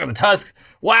at him. Look at the tusks.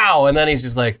 Wow. And then he's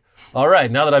just like, all right,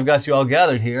 now that I've got you all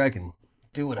gathered here, I can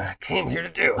do what I came here to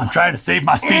do. I'm trying to save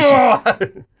my species.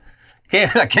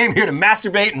 I came here to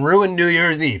masturbate and ruin New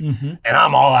Year's Eve. And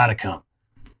I'm all out of cum.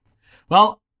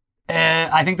 Well,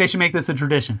 I think they should make this a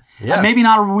tradition. Yeah. Maybe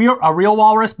not a real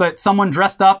walrus, but someone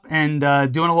dressed up and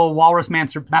doing a little walrus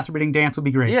masturbating dance would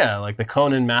be great. Yeah, like the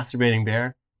Conan masturbating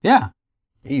bear. Yeah.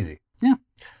 Easy. Yeah.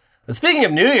 And speaking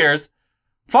of New Year's,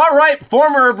 far-right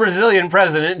former Brazilian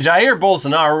president Jair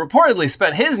Bolsonaro reportedly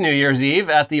spent his New Year's Eve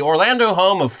at the Orlando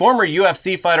home of former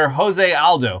UFC fighter Jose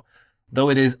Aldo, though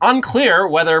it is unclear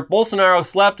whether Bolsonaro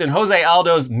slept in Jose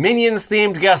Aldo's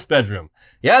Minions-themed guest bedroom.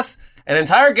 Yes, an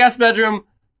entire guest bedroom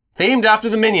themed after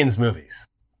the Minions movies.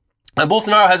 And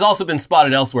Bolsonaro has also been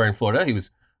spotted elsewhere in Florida. He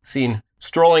was seen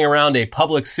strolling around a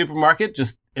Publix supermarket,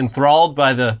 just enthralled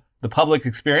by the Publix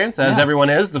experience, as everyone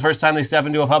is the first time they step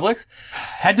into a Publix.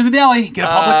 Head to the deli, get a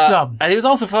Publix sub. And he was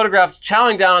also photographed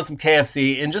chowing down on some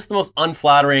KFC in just the most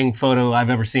unflattering photo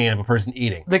I've ever seen of a person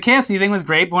eating. The KFC thing was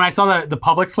great, but when I saw the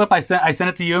Publix clip, I sent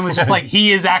it to you and was just like,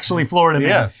 he is actually Florida man.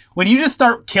 Yeah. When you just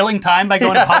start killing time by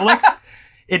going to Publix,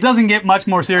 it doesn't get much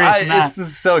more serious than that.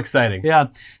 It's so exciting. Yeah.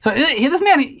 So this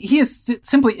man, he is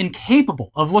simply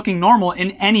incapable of looking normal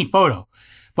in any photo.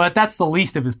 But that's the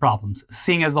least of his problems,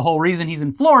 seeing as the whole reason he's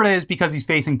in Florida is because he's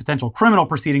facing potential criminal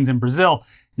proceedings in Brazil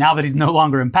now that he's no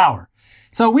longer in power.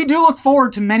 So we do look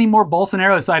forward to many more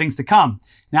Bolsonaro sightings to come,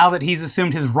 now that he's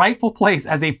assumed his rightful place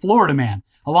as a Florida man,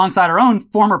 alongside our own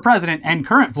former president and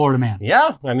current Florida man.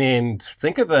 Yeah, I mean,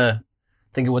 think of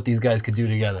what these guys could do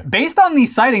together. Based on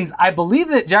these sightings, I believe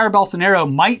that Jair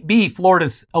Bolsonaro might be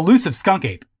Florida's elusive skunk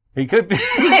ape. He could be.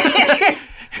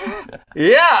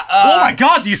 Yeah. Oh my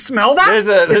God, do you smell that? Is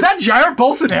that Jair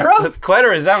Bolsonaro? That's quite a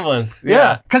resemblance.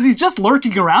 Yeah. Because he's just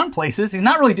lurking around places. He's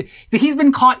not really... He's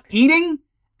been caught eating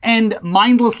and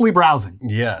mindlessly browsing.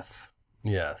 Yes.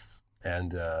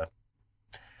 And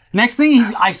next thing,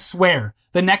 I swear,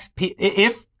 the next...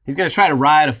 If... He's going to try to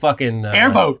ride a fucking...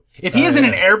 airboat. If he is in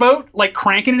an airboat, like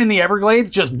cranking it in the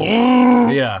Everglades, just...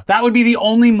 Yeah. That would be the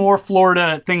only more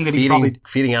Florida thing that he'd probably...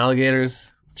 Feeding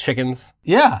alligators, chickens.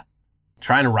 Yeah.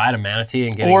 Trying to ride a manatee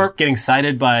and getting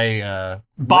sighted by...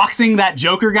 boxing that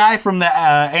Joker guy from the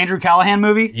Andrew Callahan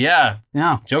movie. Yeah.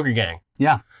 Joker gang.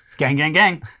 Yeah.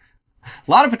 Gang.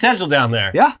 A lot of potential down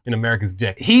there. Yeah. In America's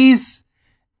dick.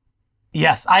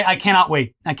 Yes, I cannot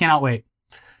wait.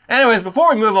 Anyways,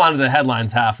 before we move on to the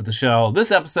headlines half of the show,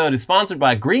 this episode is sponsored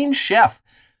by Green Chef.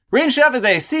 Green Chef is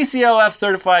a CCOF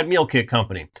certified meal kit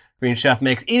company. Green Chef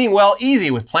makes eating well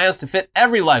easy with plans to fit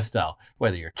every lifestyle.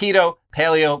 Whether you're keto,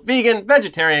 paleo, vegan,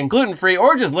 vegetarian, gluten-free,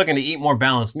 or just looking to eat more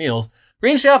balanced meals,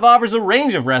 Green Chef offers a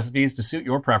range of recipes to suit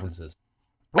your preferences.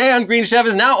 And Green Chef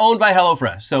is now owned by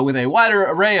HelloFresh, so with a wider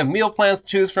array of meal plans to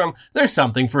choose from, there's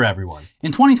something for everyone.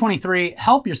 In 2023,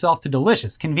 help yourself to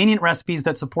delicious, convenient recipes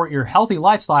that support your healthy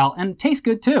lifestyle and taste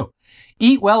good too.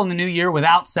 Eat well in the new year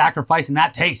without sacrificing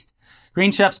that taste.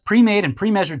 Green Chef's pre-made and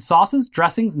pre-measured sauces,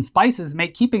 dressings, and spices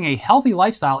make keeping a healthy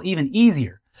lifestyle even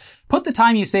easier. Put the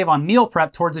time you save on meal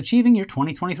prep towards achieving your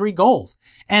 2023 goals.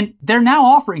 And they're now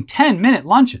offering 10-minute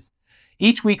lunches.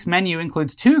 Each week's menu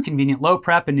includes 2 convenient low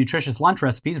prep and nutritious lunch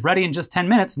recipes ready in just 10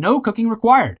 minutes, no cooking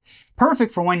required.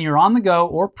 Perfect for when you're on the go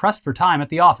or pressed for time at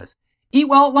the office. Eat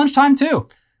well at lunchtime too.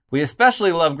 We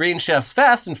especially love Green Chef's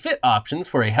fast and fit options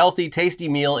for a healthy, tasty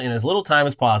meal in as little time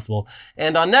as possible.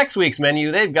 And on next week's menu,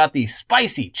 they've got the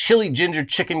spicy chili ginger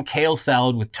chicken kale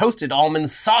salad with toasted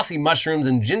almonds, saucy mushrooms,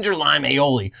 and ginger lime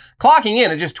aioli, clocking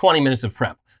in at just 20 minutes of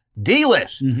prep.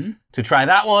 Delish! Mm-hmm. To try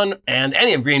that one and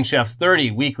any of Green Chef's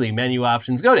 30 weekly menu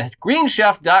options, go to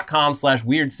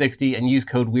greenchef.com/weird60 and use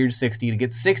code weird60 to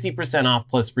get 60% off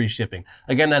plus free shipping.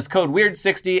 Again, that's code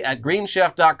weird60 at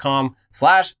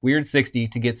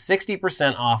greenchef.com/weird60 to get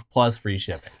 60% off plus free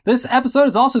shipping. This episode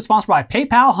is also sponsored by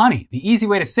PayPal Honey, the easy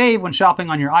way to save when shopping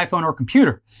on your iPhone or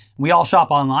computer. We all shop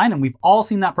online, and we've all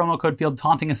seen that promo code field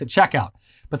taunting us at checkout.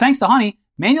 But thanks to Honey,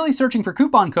 manually searching for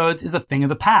coupon codes is a thing of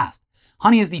the past.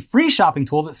 Honey is the free shopping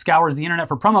tool that scours the internet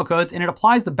for promo codes, and it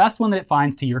applies the best one that it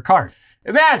finds to your cart.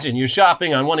 Imagine you're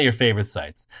shopping on one of your favorite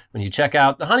sites. When you check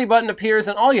out, the Honey button appears,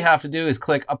 and all you have to do is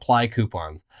click Apply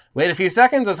Coupons. Wait a few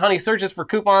seconds as Honey searches for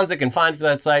coupons it can find for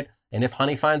that site, and if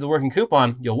Honey finds a working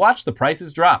coupon, you'll watch the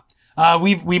prices drop.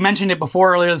 We mentioned it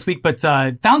before earlier this week, but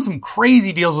found some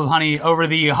crazy deals with Honey over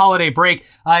the holiday break.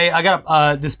 I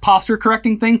got this posture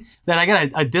correcting thing that I got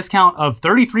a discount of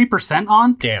 33%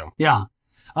 on. Damn. Yeah.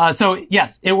 So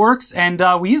yes, it works, and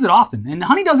we use it often. And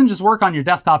Honey doesn't just work on your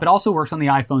desktop, it also works on the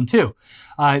iPhone too.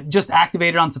 Just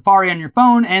activate it on Safari on your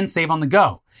phone and save on the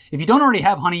go. If you don't already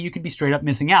have Honey, you could be straight up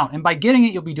missing out. And by getting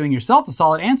it, you'll be doing yourself a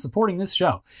solid and supporting this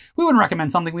show. We wouldn't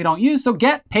recommend something we don't use, so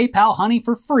get PayPal Honey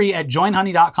for free at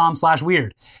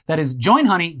joinhoney.com/weird. That is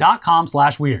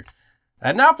joinhoney.com/weird.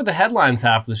 And now for the headlines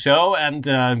half of the show,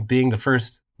 and being the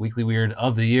first Weekly Weird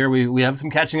of the year, we have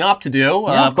some catching up to do.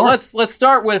 But let's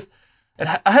start with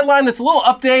a headline that's a little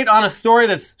update on a story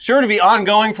that's sure to be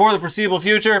ongoing for the foreseeable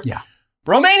future. Yeah.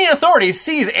 Romanian authorities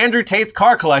seize Andrew Tate's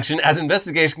car collection as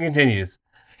investigation continues.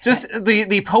 Just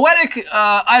the poetic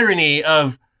irony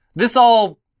of this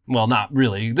all, well, not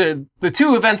really. The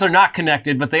two events are not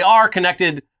connected, but they are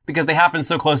connected because they happen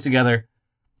so close together.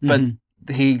 But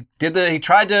he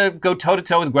tried to go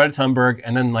toe-to-toe with Greta Thunberg,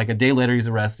 and then like a day later he's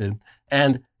arrested.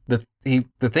 And the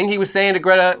thing he was saying to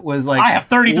Greta was like, I have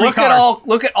 33 cars.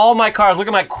 Look at all my cars. Look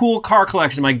at my cool car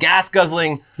collection, my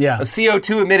gas-guzzling,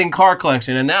 CO2 emitting car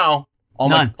collection. And now all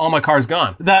my cars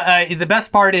gone. The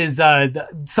best part is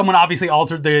someone obviously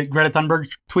altered the Greta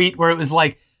Thunberg tweet where it was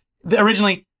like,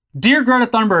 originally, Dear Greta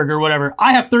Thunberg or whatever,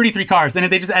 I have 33 cars.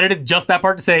 And they just edited just that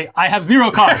part to say, I have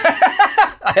 0 cars.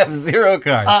 I have 0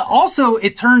 cars. Also,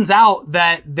 it turns out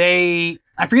that I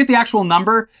forget the actual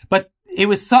number, but it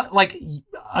was like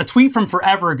a tweet from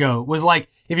forever ago was like,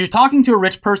 if you're talking to a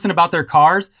rich person about their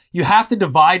cars, you have to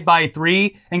divide by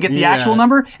 3 and get the actual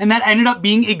number. And that ended up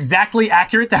being exactly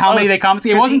accurate to how many they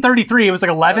commented. It wasn't 33, it was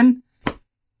like 11.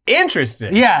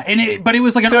 Interesting. Yeah, but it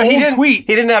was like an old tweet.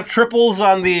 He didn't have triples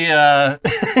on the...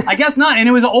 I guess not. And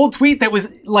it was an old tweet that was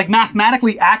like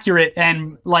mathematically accurate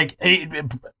and like...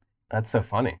 That's so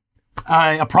funny.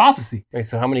 A prophecy. Wait,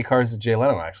 so how many cars did Jay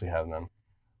Leno actually have then?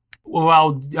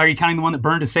 Well, are you counting the one that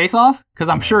burned his face off? Because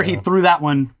I'm sure he threw that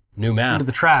one New math. into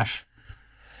the trash.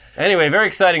 Anyway, very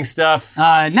exciting stuff.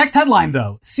 Next headline,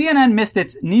 though. CNN missed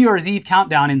its New Year's Eve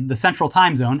countdown in the Central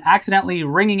Time Zone, accidentally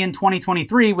ringing in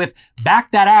 2023 with Back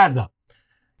That Ass Up.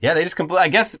 Yeah, they just I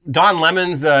guess Don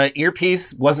Lemon's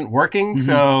earpiece wasn't working.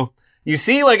 So you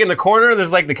see, like in the corner,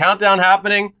 there's like the countdown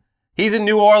happening. He's in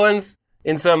New Orleans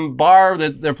in some bar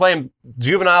that they're playing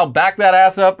Juvenile, Back That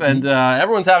Ass Up, and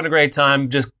everyone's having a great time,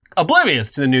 just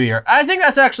oblivious to the new year. I think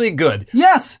that's actually good.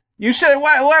 Yes. You should.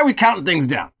 Why are we counting things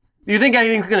down? Do you think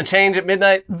anything's going to change at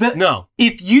midnight? No.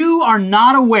 If you are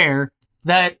not aware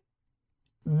that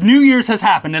New Year's has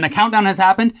happened and a countdown has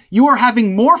happened, you are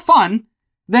having more fun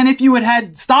than if you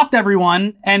had stopped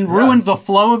everyone and ruined the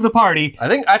flow of the party. I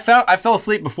think I fell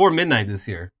asleep before midnight this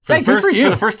year. For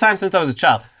the first time since I was a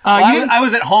child. I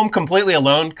was at home completely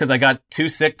alone because I got too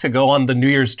sick to go on the New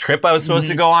Year's trip I was supposed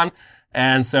to go on.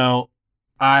 And so...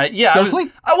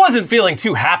 I wasn't feeling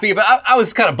too happy, but I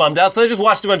was kind of bummed out, so I just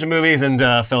watched a bunch of movies and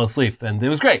fell asleep, and it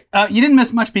was great. You didn't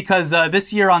miss much because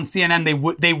this year on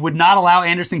CNN, they would not allow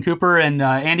Anderson Cooper and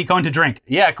Andy Cohen to drink.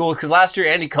 Yeah, cool, because last year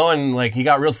Andy Cohen, he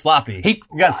got real sloppy. He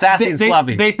got sassy and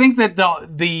sloppy. They think that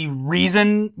the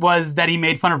reason was that he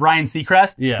made fun of Ryan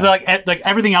Seacrest. Yeah. So,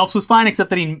 everything else was fine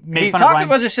except that he made fun of Ryan. He talked a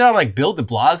bunch of shit on Bill de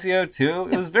Blasio, too.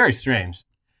 It was very strange.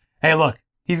 Hey, look,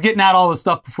 he's getting out all the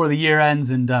stuff before the year ends,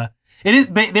 and...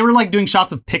 They were doing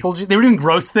shots of pickle juice. They were doing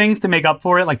gross things to make up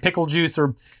for it, like pickle juice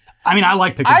or... I mean, I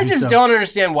like pickle juice. I just don't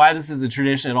understand why this is a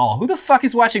tradition at all. Who the fuck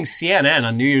is watching CNN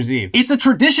on New Year's Eve? It's a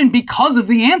tradition because of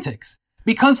the antics.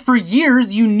 Because for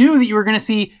years, you knew that you were going to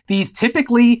see these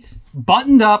typically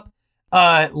buttoned up,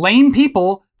 lame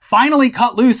people finally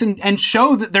cut loose and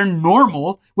show that they're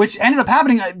normal, which ended up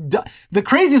happening. The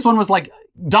craziest one was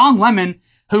Don Lemon,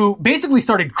 who basically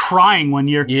started crying one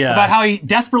year about how he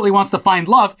desperately wants to find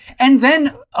love, and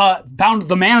then found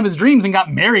the man of his dreams and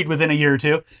got married within a year or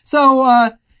two.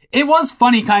 So it was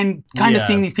funny kind of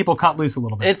seeing these people cut loose a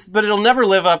little bit. But it'll never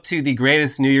live up to the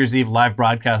greatest New Year's Eve live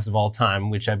broadcast of all time,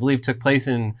 which I believe took place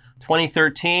in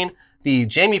 2013. The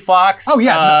Jamie Foxx,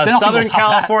 Southern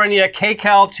California,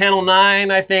 KCAL Channel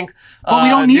 9, I think. But we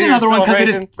don't need another one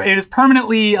because it is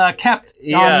permanently kept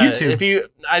on YouTube.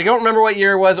 I don't remember what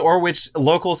year it was or which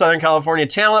local Southern California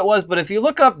channel it was, but if you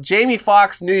look up Jamie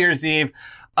Foxx New Year's Eve,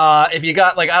 if you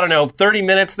got 30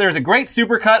 minutes, there's a great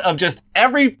supercut of just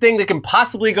everything that can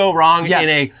possibly go wrong in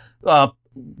a,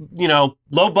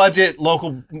 low budget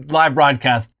local live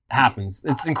broadcast happens.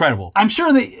 It's incredible. I'm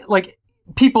sure that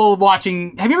people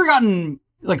watching, have you ever gotten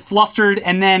flustered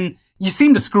and then you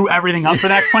seem to screw everything up for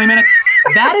the next 20 minutes?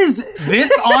 That is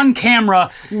this on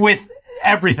camera with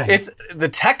everything. The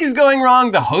tech is going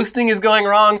wrong. The hosting is going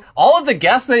wrong. All of the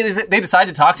guests they decide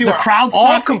to talk to the crowd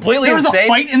all sucks. Completely there was insane. A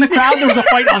fight in the crowd. There was a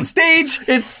fight on stage.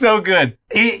 It's so good.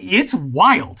 It's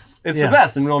wild. It's the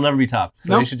best, and it'll never be topped.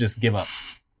 So they should just give up.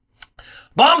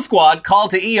 Bomb squad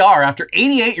called to ER after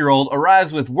 88-year-old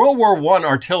arrives with World War I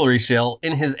artillery shell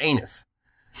in his anus.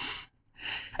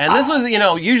 And this was,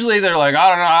 usually they're like, I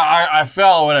don't know, I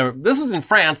fell or whatever. This was in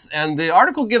France, and the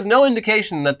article gives no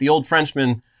indication that the old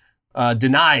Frenchman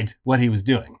denied what he was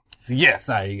doing. Yes,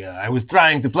 I was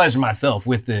trying to pleasure myself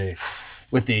with the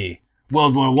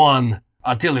World War I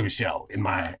artillery shell in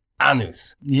my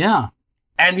anus. Yeah.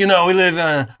 And we live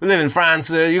in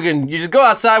France. You just go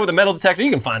outside with a metal detector.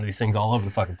 You can find these things all over the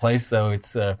fucking place. So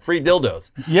it's free dildos.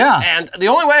 Yeah. And the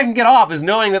only way I can get off is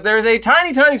knowing that there's a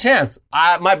tiny, tiny chance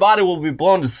my body will be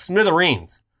blown to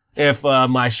smithereens if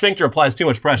my sphincter applies too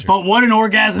much pressure. But what an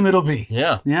orgasm it'll be.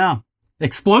 Yeah. Yeah.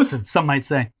 Explosive, some might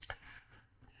say.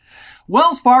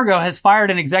 Wells Fargo has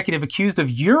fired an executive accused of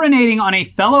urinating on a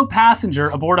fellow passenger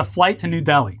aboard a flight to New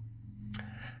Delhi.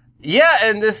 Yeah,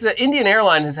 and this Indian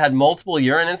airline has had multiple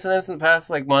urine incidents in the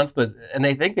past month, and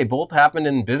they think they both happened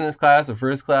in business class or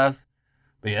first class.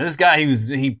 But yeah, this guy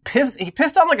he pissed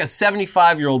on a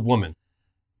 75-year-old woman.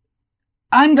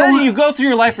 You go through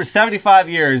your life for 75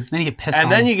 years, then you get pissed and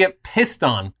on. then you get pissed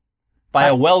on by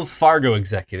a Wells Fargo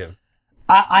executive.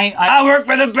 I work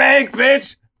for the bank,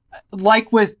 bitch.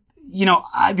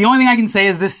 The only thing I can say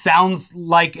is this sounds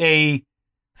like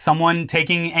someone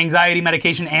taking anxiety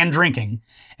medication and drinking.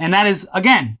 And that is,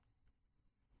 again,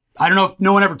 I don't know if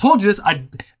no one ever told you this.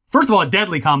 First of all, a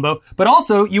deadly combo, but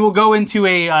also you will go into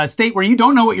a state where you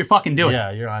don't know what you're fucking doing.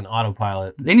 Yeah, you're on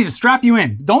autopilot. They need to strap you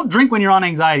in. Don't drink when you're on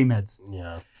anxiety meds.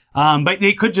 Yeah. But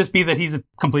it could just be that he's a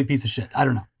complete piece of shit. I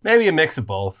don't know. Maybe a mix of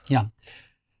both. Yeah.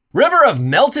 River of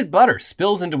melted butter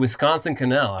spills into Wisconsin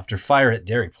canal after fire at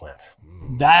dairy plant.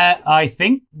 That, I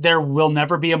think there will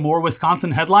never be a more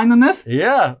Wisconsin headline than this.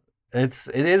 Yeah. It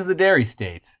is the dairy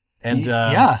state. And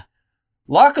yeah.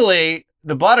 Luckily,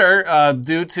 the butter,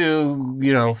 due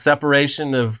to,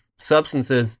 separation of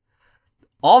substances,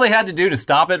 all they had to do to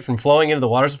stop it from flowing into the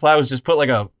water supply was just put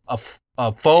a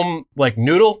foam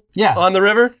noodle on the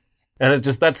river, and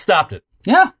that stopped it.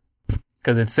 Yeah.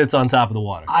 Because it sits on top of the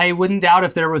water. I wouldn't doubt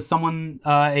if there was someone,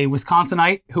 a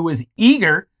Wisconsinite, who was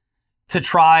eager to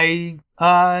try,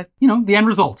 the end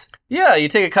result. Yeah, you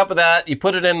take a cup of that, you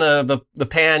put it in the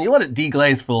pan, you let it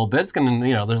deglaze for a little bit. It's going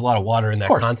to, there's a lot of water in that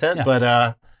content. Yeah.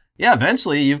 But,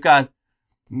 eventually you've got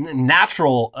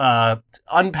natural,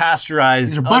 unpasteurized,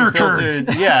 these are butter unfiltered,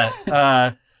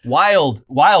 turds.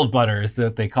 wild butter is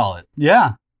that they call it.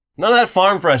 Yeah. None of that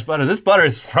farm fresh butter. This butter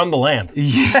is from the land.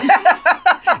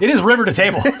 It is river to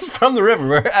table. It's from the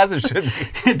river, as it should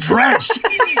be.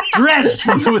 Dredged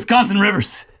from the Wisconsin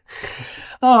rivers.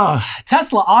 Oh,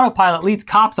 Tesla autopilot leads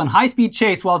cops on high-speed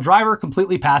chase while driver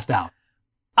completely passed out.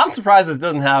 I'm surprised this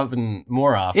doesn't happen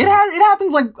more often. It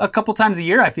happens a couple times a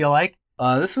year, I feel like.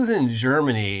 This was in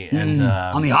Germany and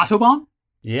on the Autobahn?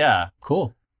 Yeah.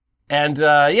 Cool. And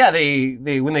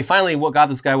they when they finally got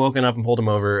this guy woken up and pulled him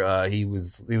over, he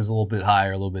was a little bit high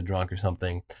or a little bit drunk or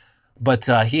something. But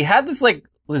he had this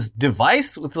this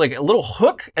device with a little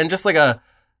hook and just a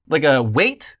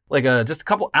weight, just a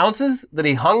couple ounces that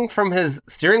he hung from his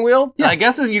steering wheel. Yeah. And I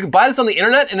guess you can buy this on the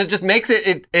internet, and it just makes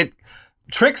it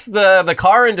tricks the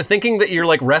car into thinking that you're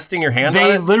resting your hand on it.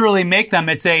 They literally make them.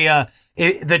 It's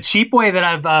the cheap way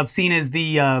that I've seen is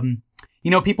the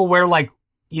people wear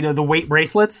the weight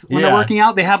bracelets when they're working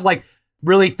out. They have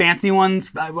really fancy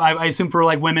ones, I assume for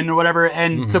women or whatever.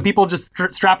 And so people just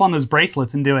strap on those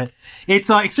bracelets and do it. It's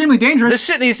extremely dangerous. This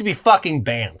shit needs to be fucking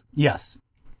banned. Yes.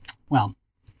 Well,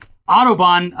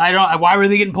 Autobahn, why were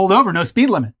they getting pulled over? No speed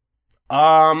limit.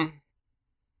 I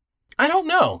don't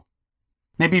know.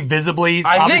 Maybe visibly,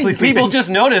 I obviously think people sleeping. just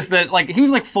noticed that like he was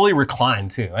like fully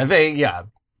reclined too. I think, yeah.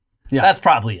 That's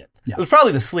probably it. Yeah. It was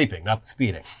probably the sleeping, not the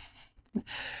speeding.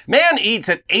 Man eats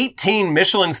at 18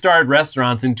 Michelin-starred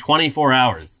restaurants in 24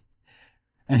 hours.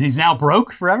 And he's now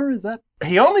broke forever? Is that?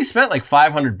 He only spent like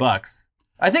 $500.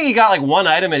 I think he got like one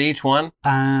item at each one.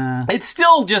 It's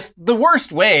still just the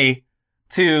worst way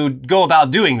to go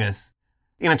about doing this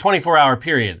in a 24-hour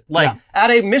period. Like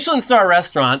at a Michelin-star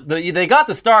restaurant, they got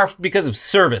the star because of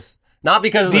service, not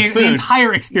because of the food. The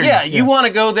entire experience. Yeah, you want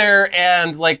to go there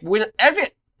and like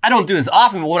I don't do this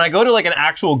often, but when I go to like an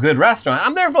actual good restaurant,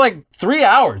 I'm there for like 3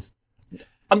 hours.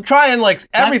 I'm trying like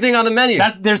everything on the menu.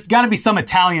 There's got to be some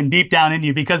Italian deep down in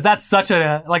you because that's such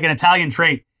an Italian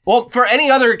trait. Well, for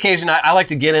any other occasion, I like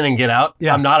to get in and get out.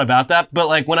 Yeah. I'm not about that. But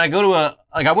like when I go to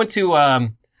I went to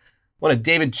one of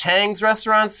David Chang's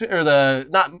restaurants or the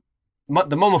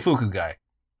Momofuku guy.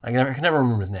 I can never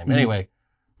remember his name. Mm-hmm. Anyway,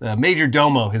 the Major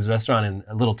Domo, his restaurant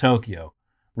in Little Tokyo,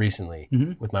 recently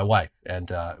with my wife, and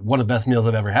one of the best meals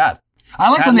I've ever had. I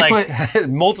like when they put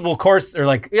multiple course or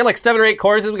like we had like 7 or 8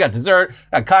 courses. We got dessert,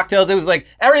 got cocktails. It was like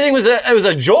everything was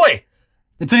a joy.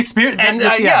 It's an experience. And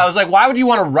I was like, why would you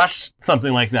want to rush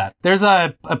something like that? There's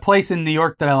a place in New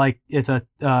York that I like. It's a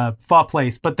pho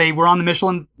place, but they were on the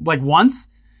Michelin like once,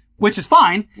 which is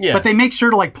fine. Yeah. But they make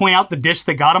sure to like point out the dish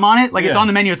that got them on it. Like it's on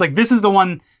the menu. It's like, this is the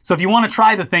one. So if you want to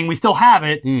try the thing, we still have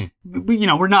it.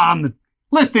 We're not on the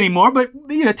list anymore, but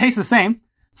it tastes the same.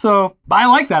 So I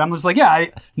like that. I'm just like,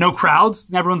 no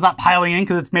crowds. Everyone's not piling in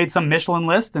because it's made some Michelin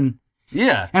list. And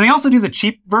they also do the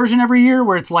cheap version every year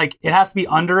where it's like, it has to be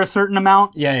under a certain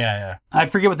amount. Yeah. I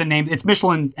forget what the name, it's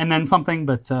Michelin and then something,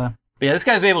 but yeah, this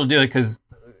guy's able to do it because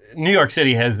New York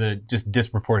City has a just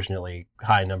disproportionately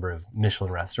high number of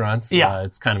Michelin restaurants. Yeah.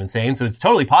 It's kind of insane. So it's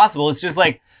totally possible. It's just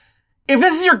like, if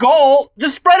this is your goal,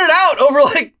 just spread it out over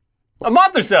like a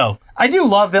month or so. I do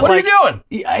love that. What are you doing?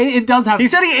 It does have. He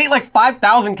said he ate like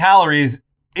 5,000 calories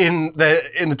in the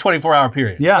 24-hour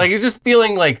period. Yeah. Like he's just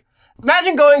feeling like,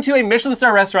 imagine going to a Michelin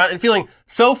star restaurant and feeling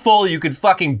so full you could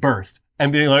fucking burst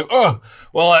and being like, oh,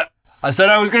 well, I said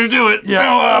I was going to do it.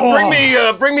 Yeah.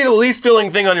 So, bring me the least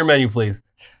filling thing on your menu, please.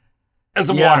 And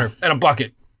some water and a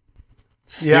bucket.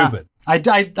 Stupid.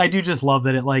 Yeah. I do just love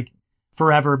that it like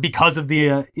forever because of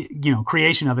the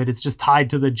creation of it. It's just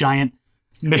tied to the giant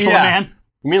Michelin man.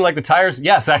 You mean like the tires?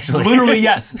 Yes, actually. Literally,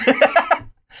 yes.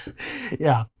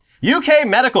 Yeah. UK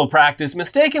medical practice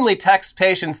mistakenly texts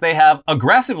patients they have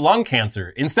aggressive lung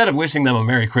cancer instead of wishing them a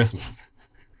Merry Christmas.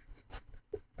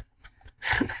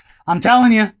 I'm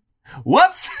telling you.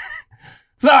 Whoops.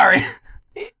 Sorry.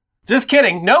 Just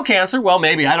kidding. No cancer. Well,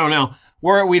 maybe. I don't know.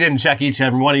 We didn't check each and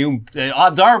every one of you.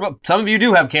 Odds are, some of you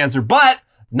do have cancer, but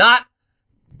not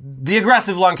the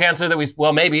aggressive lung cancer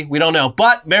that maybe. We don't know.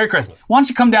 But Merry Christmas. Why don't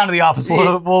you come down to the office?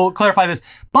 We'll clarify this.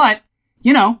 But,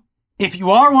 if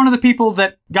you are one of the people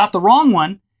that got the wrong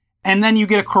one, and then you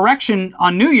get a correction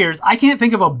on New Year's, I can't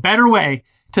think of a better way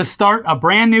to start a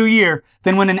brand new year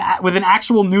than with an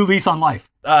actual new lease on life.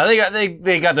 They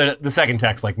got the second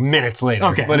text like minutes later.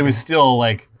 Okay. But it was still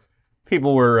like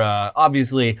people were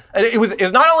obviously it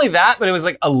was not only that, but it was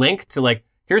like a link to like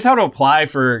here's how to apply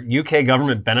for UK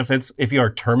government benefits if you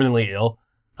are terminally ill.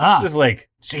 Just like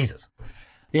Jesus.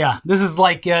 Yeah, this is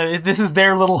like this is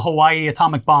their little Hawaii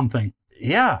atomic bomb thing.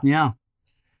 Yeah. Yeah.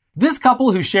 This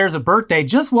couple who shares a birthday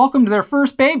just welcomed their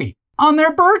first baby on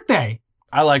their birthday.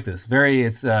 I like this.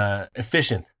 It's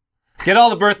efficient. Get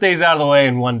all the birthdays out of the way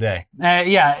in one day.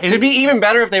 Yeah. It'd be even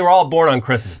better if they were all born on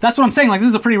Christmas. That's what I'm saying. Like, this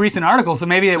is a pretty recent article, so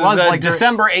maybe it was like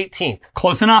December 18th.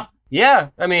 Close enough. Yeah.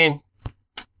 I mean,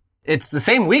 it's the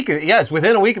same week. Yeah, it's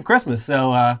within a week of Christmas.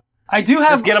 So I do have...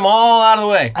 Just get them all out of the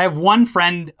way. I have one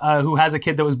friend who has a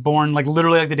kid that was born like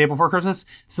literally like the day before Christmas.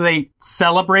 So they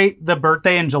celebrate the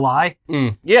birthday in July.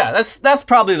 Yeah, that's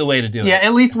probably the way to do it. Yeah,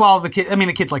 at least while the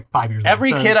kid's like 5 years old.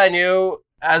 Every kid I knew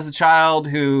as a child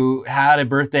who had a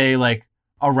birthday like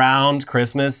around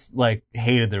Christmas, like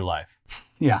hated their life.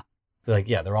 Yeah. It's like,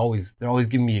 yeah, they're always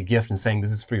giving me a gift and saying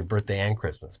this is for your birthday and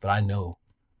Christmas, but I know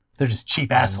they're just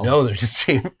cheap assholes. No, they're just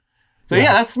cheap. So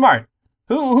yeah, that's smart.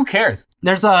 Who cares?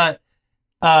 There's a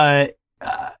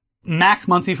Max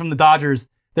Muncy from the Dodgers.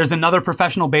 There's another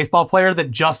professional baseball player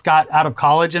that just got out of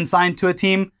college and signed to a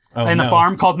team the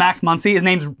farm called Max Muncy. His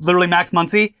name's literally Max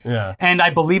Muncy. Yeah. And I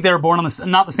believe they were born on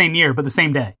not the same year, but the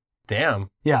same day. Damn.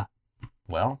 Yeah.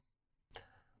 Well,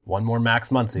 one more Max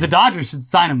Muncy. The Dodgers should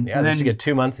sign him. Yeah, they should get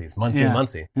 2 Muncys. Muncy and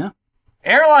Muncy. Yeah.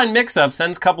 Airline mix-up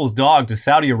sends couple's dog to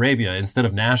Saudi Arabia instead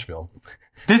of Nashville.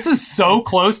 This is so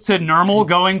close to Nirmal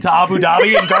going to Abu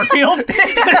Dhabi and Garfield.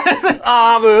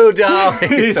 Abu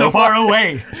Dhabi. so far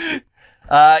away.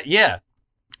 Yeah.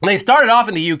 And they started off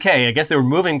in the UK. I guess they were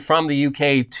moving from the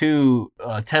UK to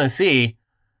Tennessee.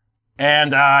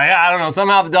 And I don't know,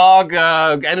 somehow the dog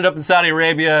ended up in Saudi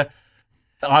Arabia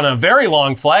on a very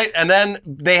long flight. And then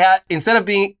they had, instead of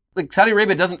being, like, Saudi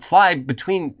Arabia doesn't fly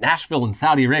between Nashville and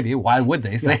Saudi Arabia. Why would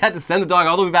they? So they had to send the dog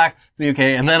all the way back to the UK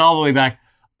and then all the way back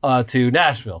to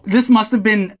Nashville. This must have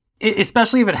been,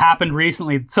 especially if it happened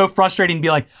recently, so frustrating to be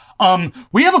like,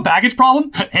 we have a baggage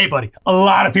problem? Hey, buddy, a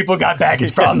lot of people got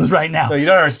baggage problems right now. No, you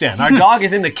don't understand. Our dog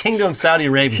is in the Kingdom of Saudi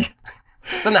Arabia.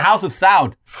 It's in the House of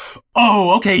Saud.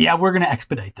 Oh, okay, yeah, we're going to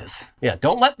expedite this. Yeah,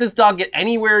 don't let this dog get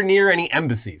anywhere near any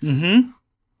embassies. Mm-hmm.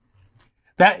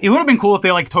 It would have been cool if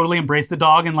they, like, totally embraced the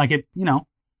dog and, like, it, you know,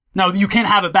 no, you can't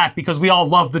have it back because we all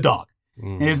love the dog.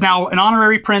 It is now an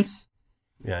honorary prince.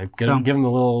 Yeah, give him the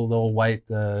little white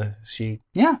sheet.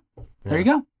 Yeah, there you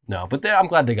go. No, but I'm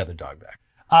glad they got their dog back.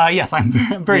 Yes, I'm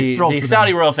very thrilled. The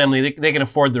Saudi royal family, they can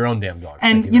afford their own damn dog.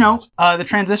 And, you know, the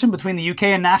transition between the UK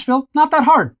and Nashville, not that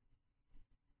hard.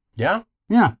 Yeah?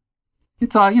 Yeah.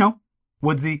 It's, you know,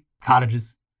 woodsy,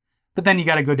 cottages. But then you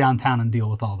got to go downtown and deal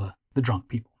with all the drunk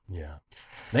people. Yeah.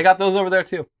 They got those over there,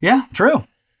 too. Yeah, true.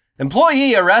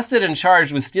 Employee arrested and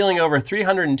charged with stealing over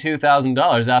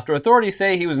 $302,000 after authorities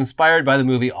say he was inspired by the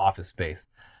movie Office Space.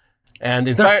 And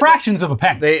they're fractions of a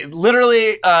penny. They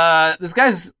literally, this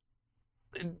guy's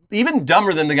even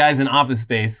dumber than the guys in Office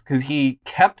Space because he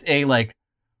kept a, like,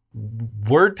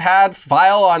 WordPad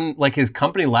file on, like, his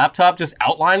company laptop just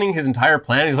outlining his entire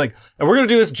plan. He's like, and we're going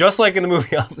to do this just like in the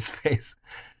movie Office Space.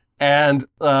 And,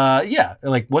 yeah,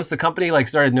 like, once the company, like,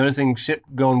 started noticing shit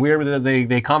going weird with it,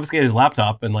 they confiscated his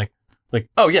laptop and, like,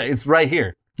 oh, yeah, it's right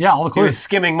here. Yeah, all the clues. He was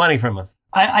skimming money from us.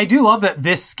 I do love that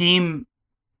this scheme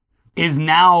is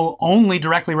now only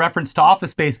directly referenced to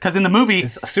Office Space, because in the movie...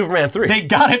 It's Superman 3. They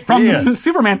got it from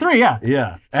Superman 3, yeah.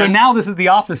 Yeah. So now this is the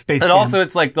Office Space And also,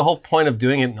 it's like, the whole point of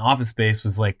doing it in Office Space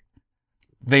was, like,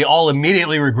 they all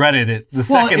immediately regretted it the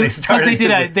second they started.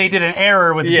 Because they did an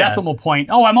error with the decimal point.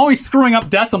 Oh, I'm always screwing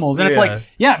up decimals. And it's like,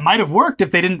 yeah, it might have worked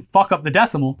if they didn't fuck up the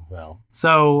decimal. Well.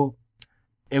 So...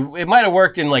 It might have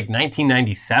worked in, like,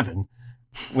 1997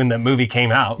 when the movie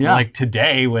came out. Yeah. Like,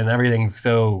 today, when everything's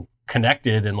so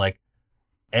connected and, like,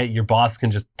 your boss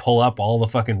can just pull up all the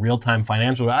fucking real-time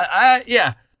financial... I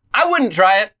wouldn't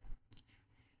try it.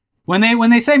 When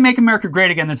they say "Make America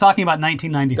Great Again," they're talking about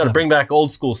 1997. Got to bring back old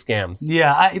school scams.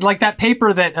 Yeah, like that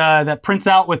paper that prints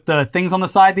out with the things on the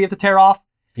side that you have to tear off.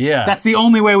 Yeah, that's the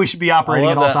only way we should be operating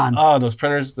at all times. Oh, those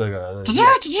printers,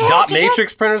 dot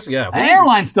matrix printers. Yeah,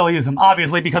 airlines still use them,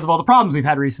 obviously, because of all the problems we've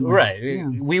had recently. Right. Yeah.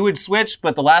 We would switch,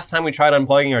 but the last time we tried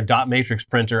unplugging our dot matrix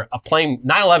printer, a plane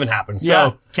 9/11 happened.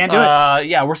 So can't do it.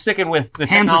 Yeah, we're sticking with the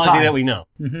technology that we know.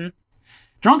 Mm-hmm.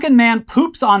 Drunken man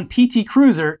poops on PT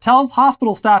Cruiser, tells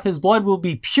hospital staff his blood will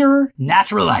be pure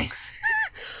natural ice.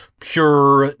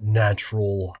 Pure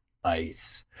natural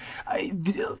ice.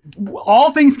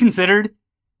 All things considered,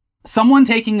 someone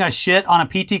taking a shit on a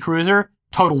PT Cruiser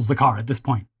totals the car at this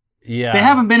point. Yeah. They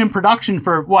haven't been in production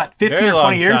for, what, 15 Very or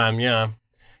 20 years? Time, yeah.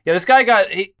 Yeah, this guy got...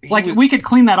 we could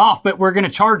clean that off, but we're going to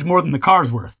charge more than the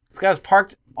car's worth. This guy was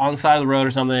parked on the side of the road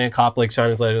or something, and a cop, like, shines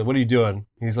his light. What are you doing?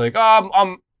 He's like,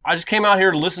 I just came out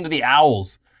here to listen to the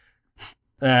Owls.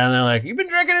 And they're like, you been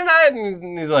drinking tonight?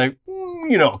 And he's like,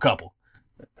 you know, a couple.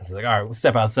 He's like, all right, we'll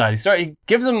step outside. He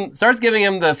starts giving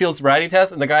him the field sobriety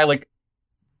test, and the guy, like,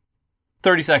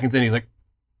 30 seconds in, he's like,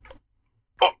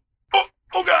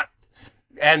 oh God.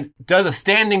 And does a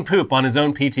standing poop on his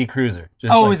own PT Cruiser.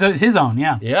 It's his own,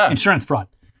 yeah. Yeah. Insurance fraud.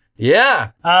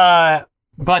 Yeah.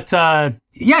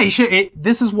 He should.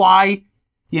 This is why,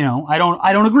 you know, I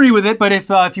don't agree with it, but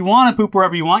if you want to poop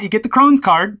wherever you want, you get the Crohn's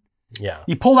card. Yeah.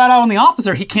 You pull that out on the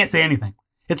officer, he can't say anything.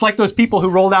 It's like those people who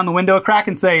roll down the window a crack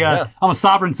and say, I'm a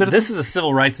sovereign citizen. This is a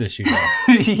civil rights issue.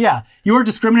 Yeah. You are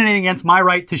discriminating against my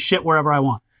right to shit wherever I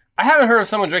want. I haven't heard of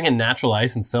someone drinking natural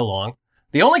ice in so long.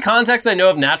 The only context I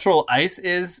know of natural ice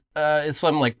is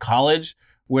from, like, college,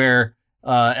 where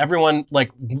everyone,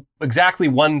 like, exactly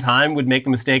one time would make the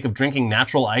mistake of drinking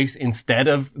natural ice instead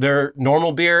of their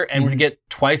normal beer and would get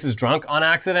twice as drunk on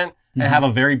accident and have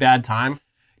a very bad time.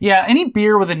 Yeah, any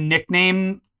beer with a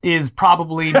nickname is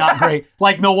probably not great.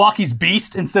 Like Milwaukee's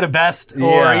Beast instead of Best,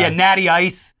 or Natty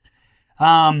Ice. They've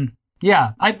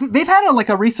had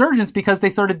a resurgence because they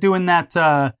started doing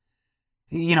that,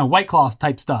 White Claw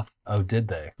type stuff. Oh, did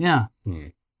they? Yeah.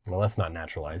 Well, that's not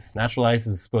natural ice. Natural ice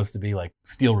is supposed to be like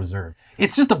Steel Reserve.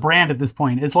 It's just a brand at this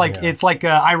point. It's like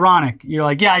ironic. You're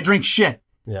like, yeah, I drink shit.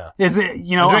 Yeah. Is it?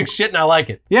 I drink shit and I like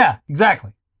it. Yeah,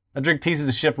 exactly. I drink pieces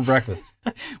of shit for breakfast.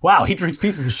 Wow, he drinks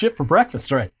pieces of shit for breakfast.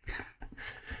 That's right.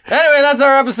 Anyway, that's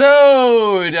our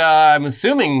episode. I'm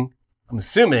assuming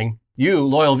you,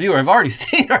 loyal viewer, have already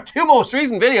seen our 2 most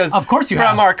recent videos. Of course you from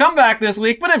have. our comeback this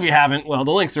week. But if you haven't, well,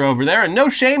 the links are over there, and no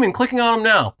shame in clicking on them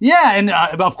now. Yeah, and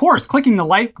of course, clicking the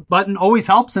like button always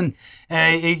helps. And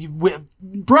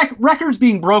records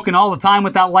being broken all the time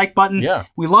with that like button. Yeah.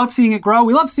 We love seeing it grow.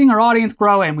 We love seeing our audience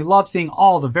grow, and we love seeing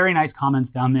all the very nice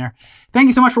comments down there. Thank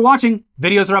you so much for watching.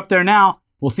 Videos are up there now.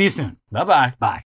 We'll see you soon. Bye-bye. Bye.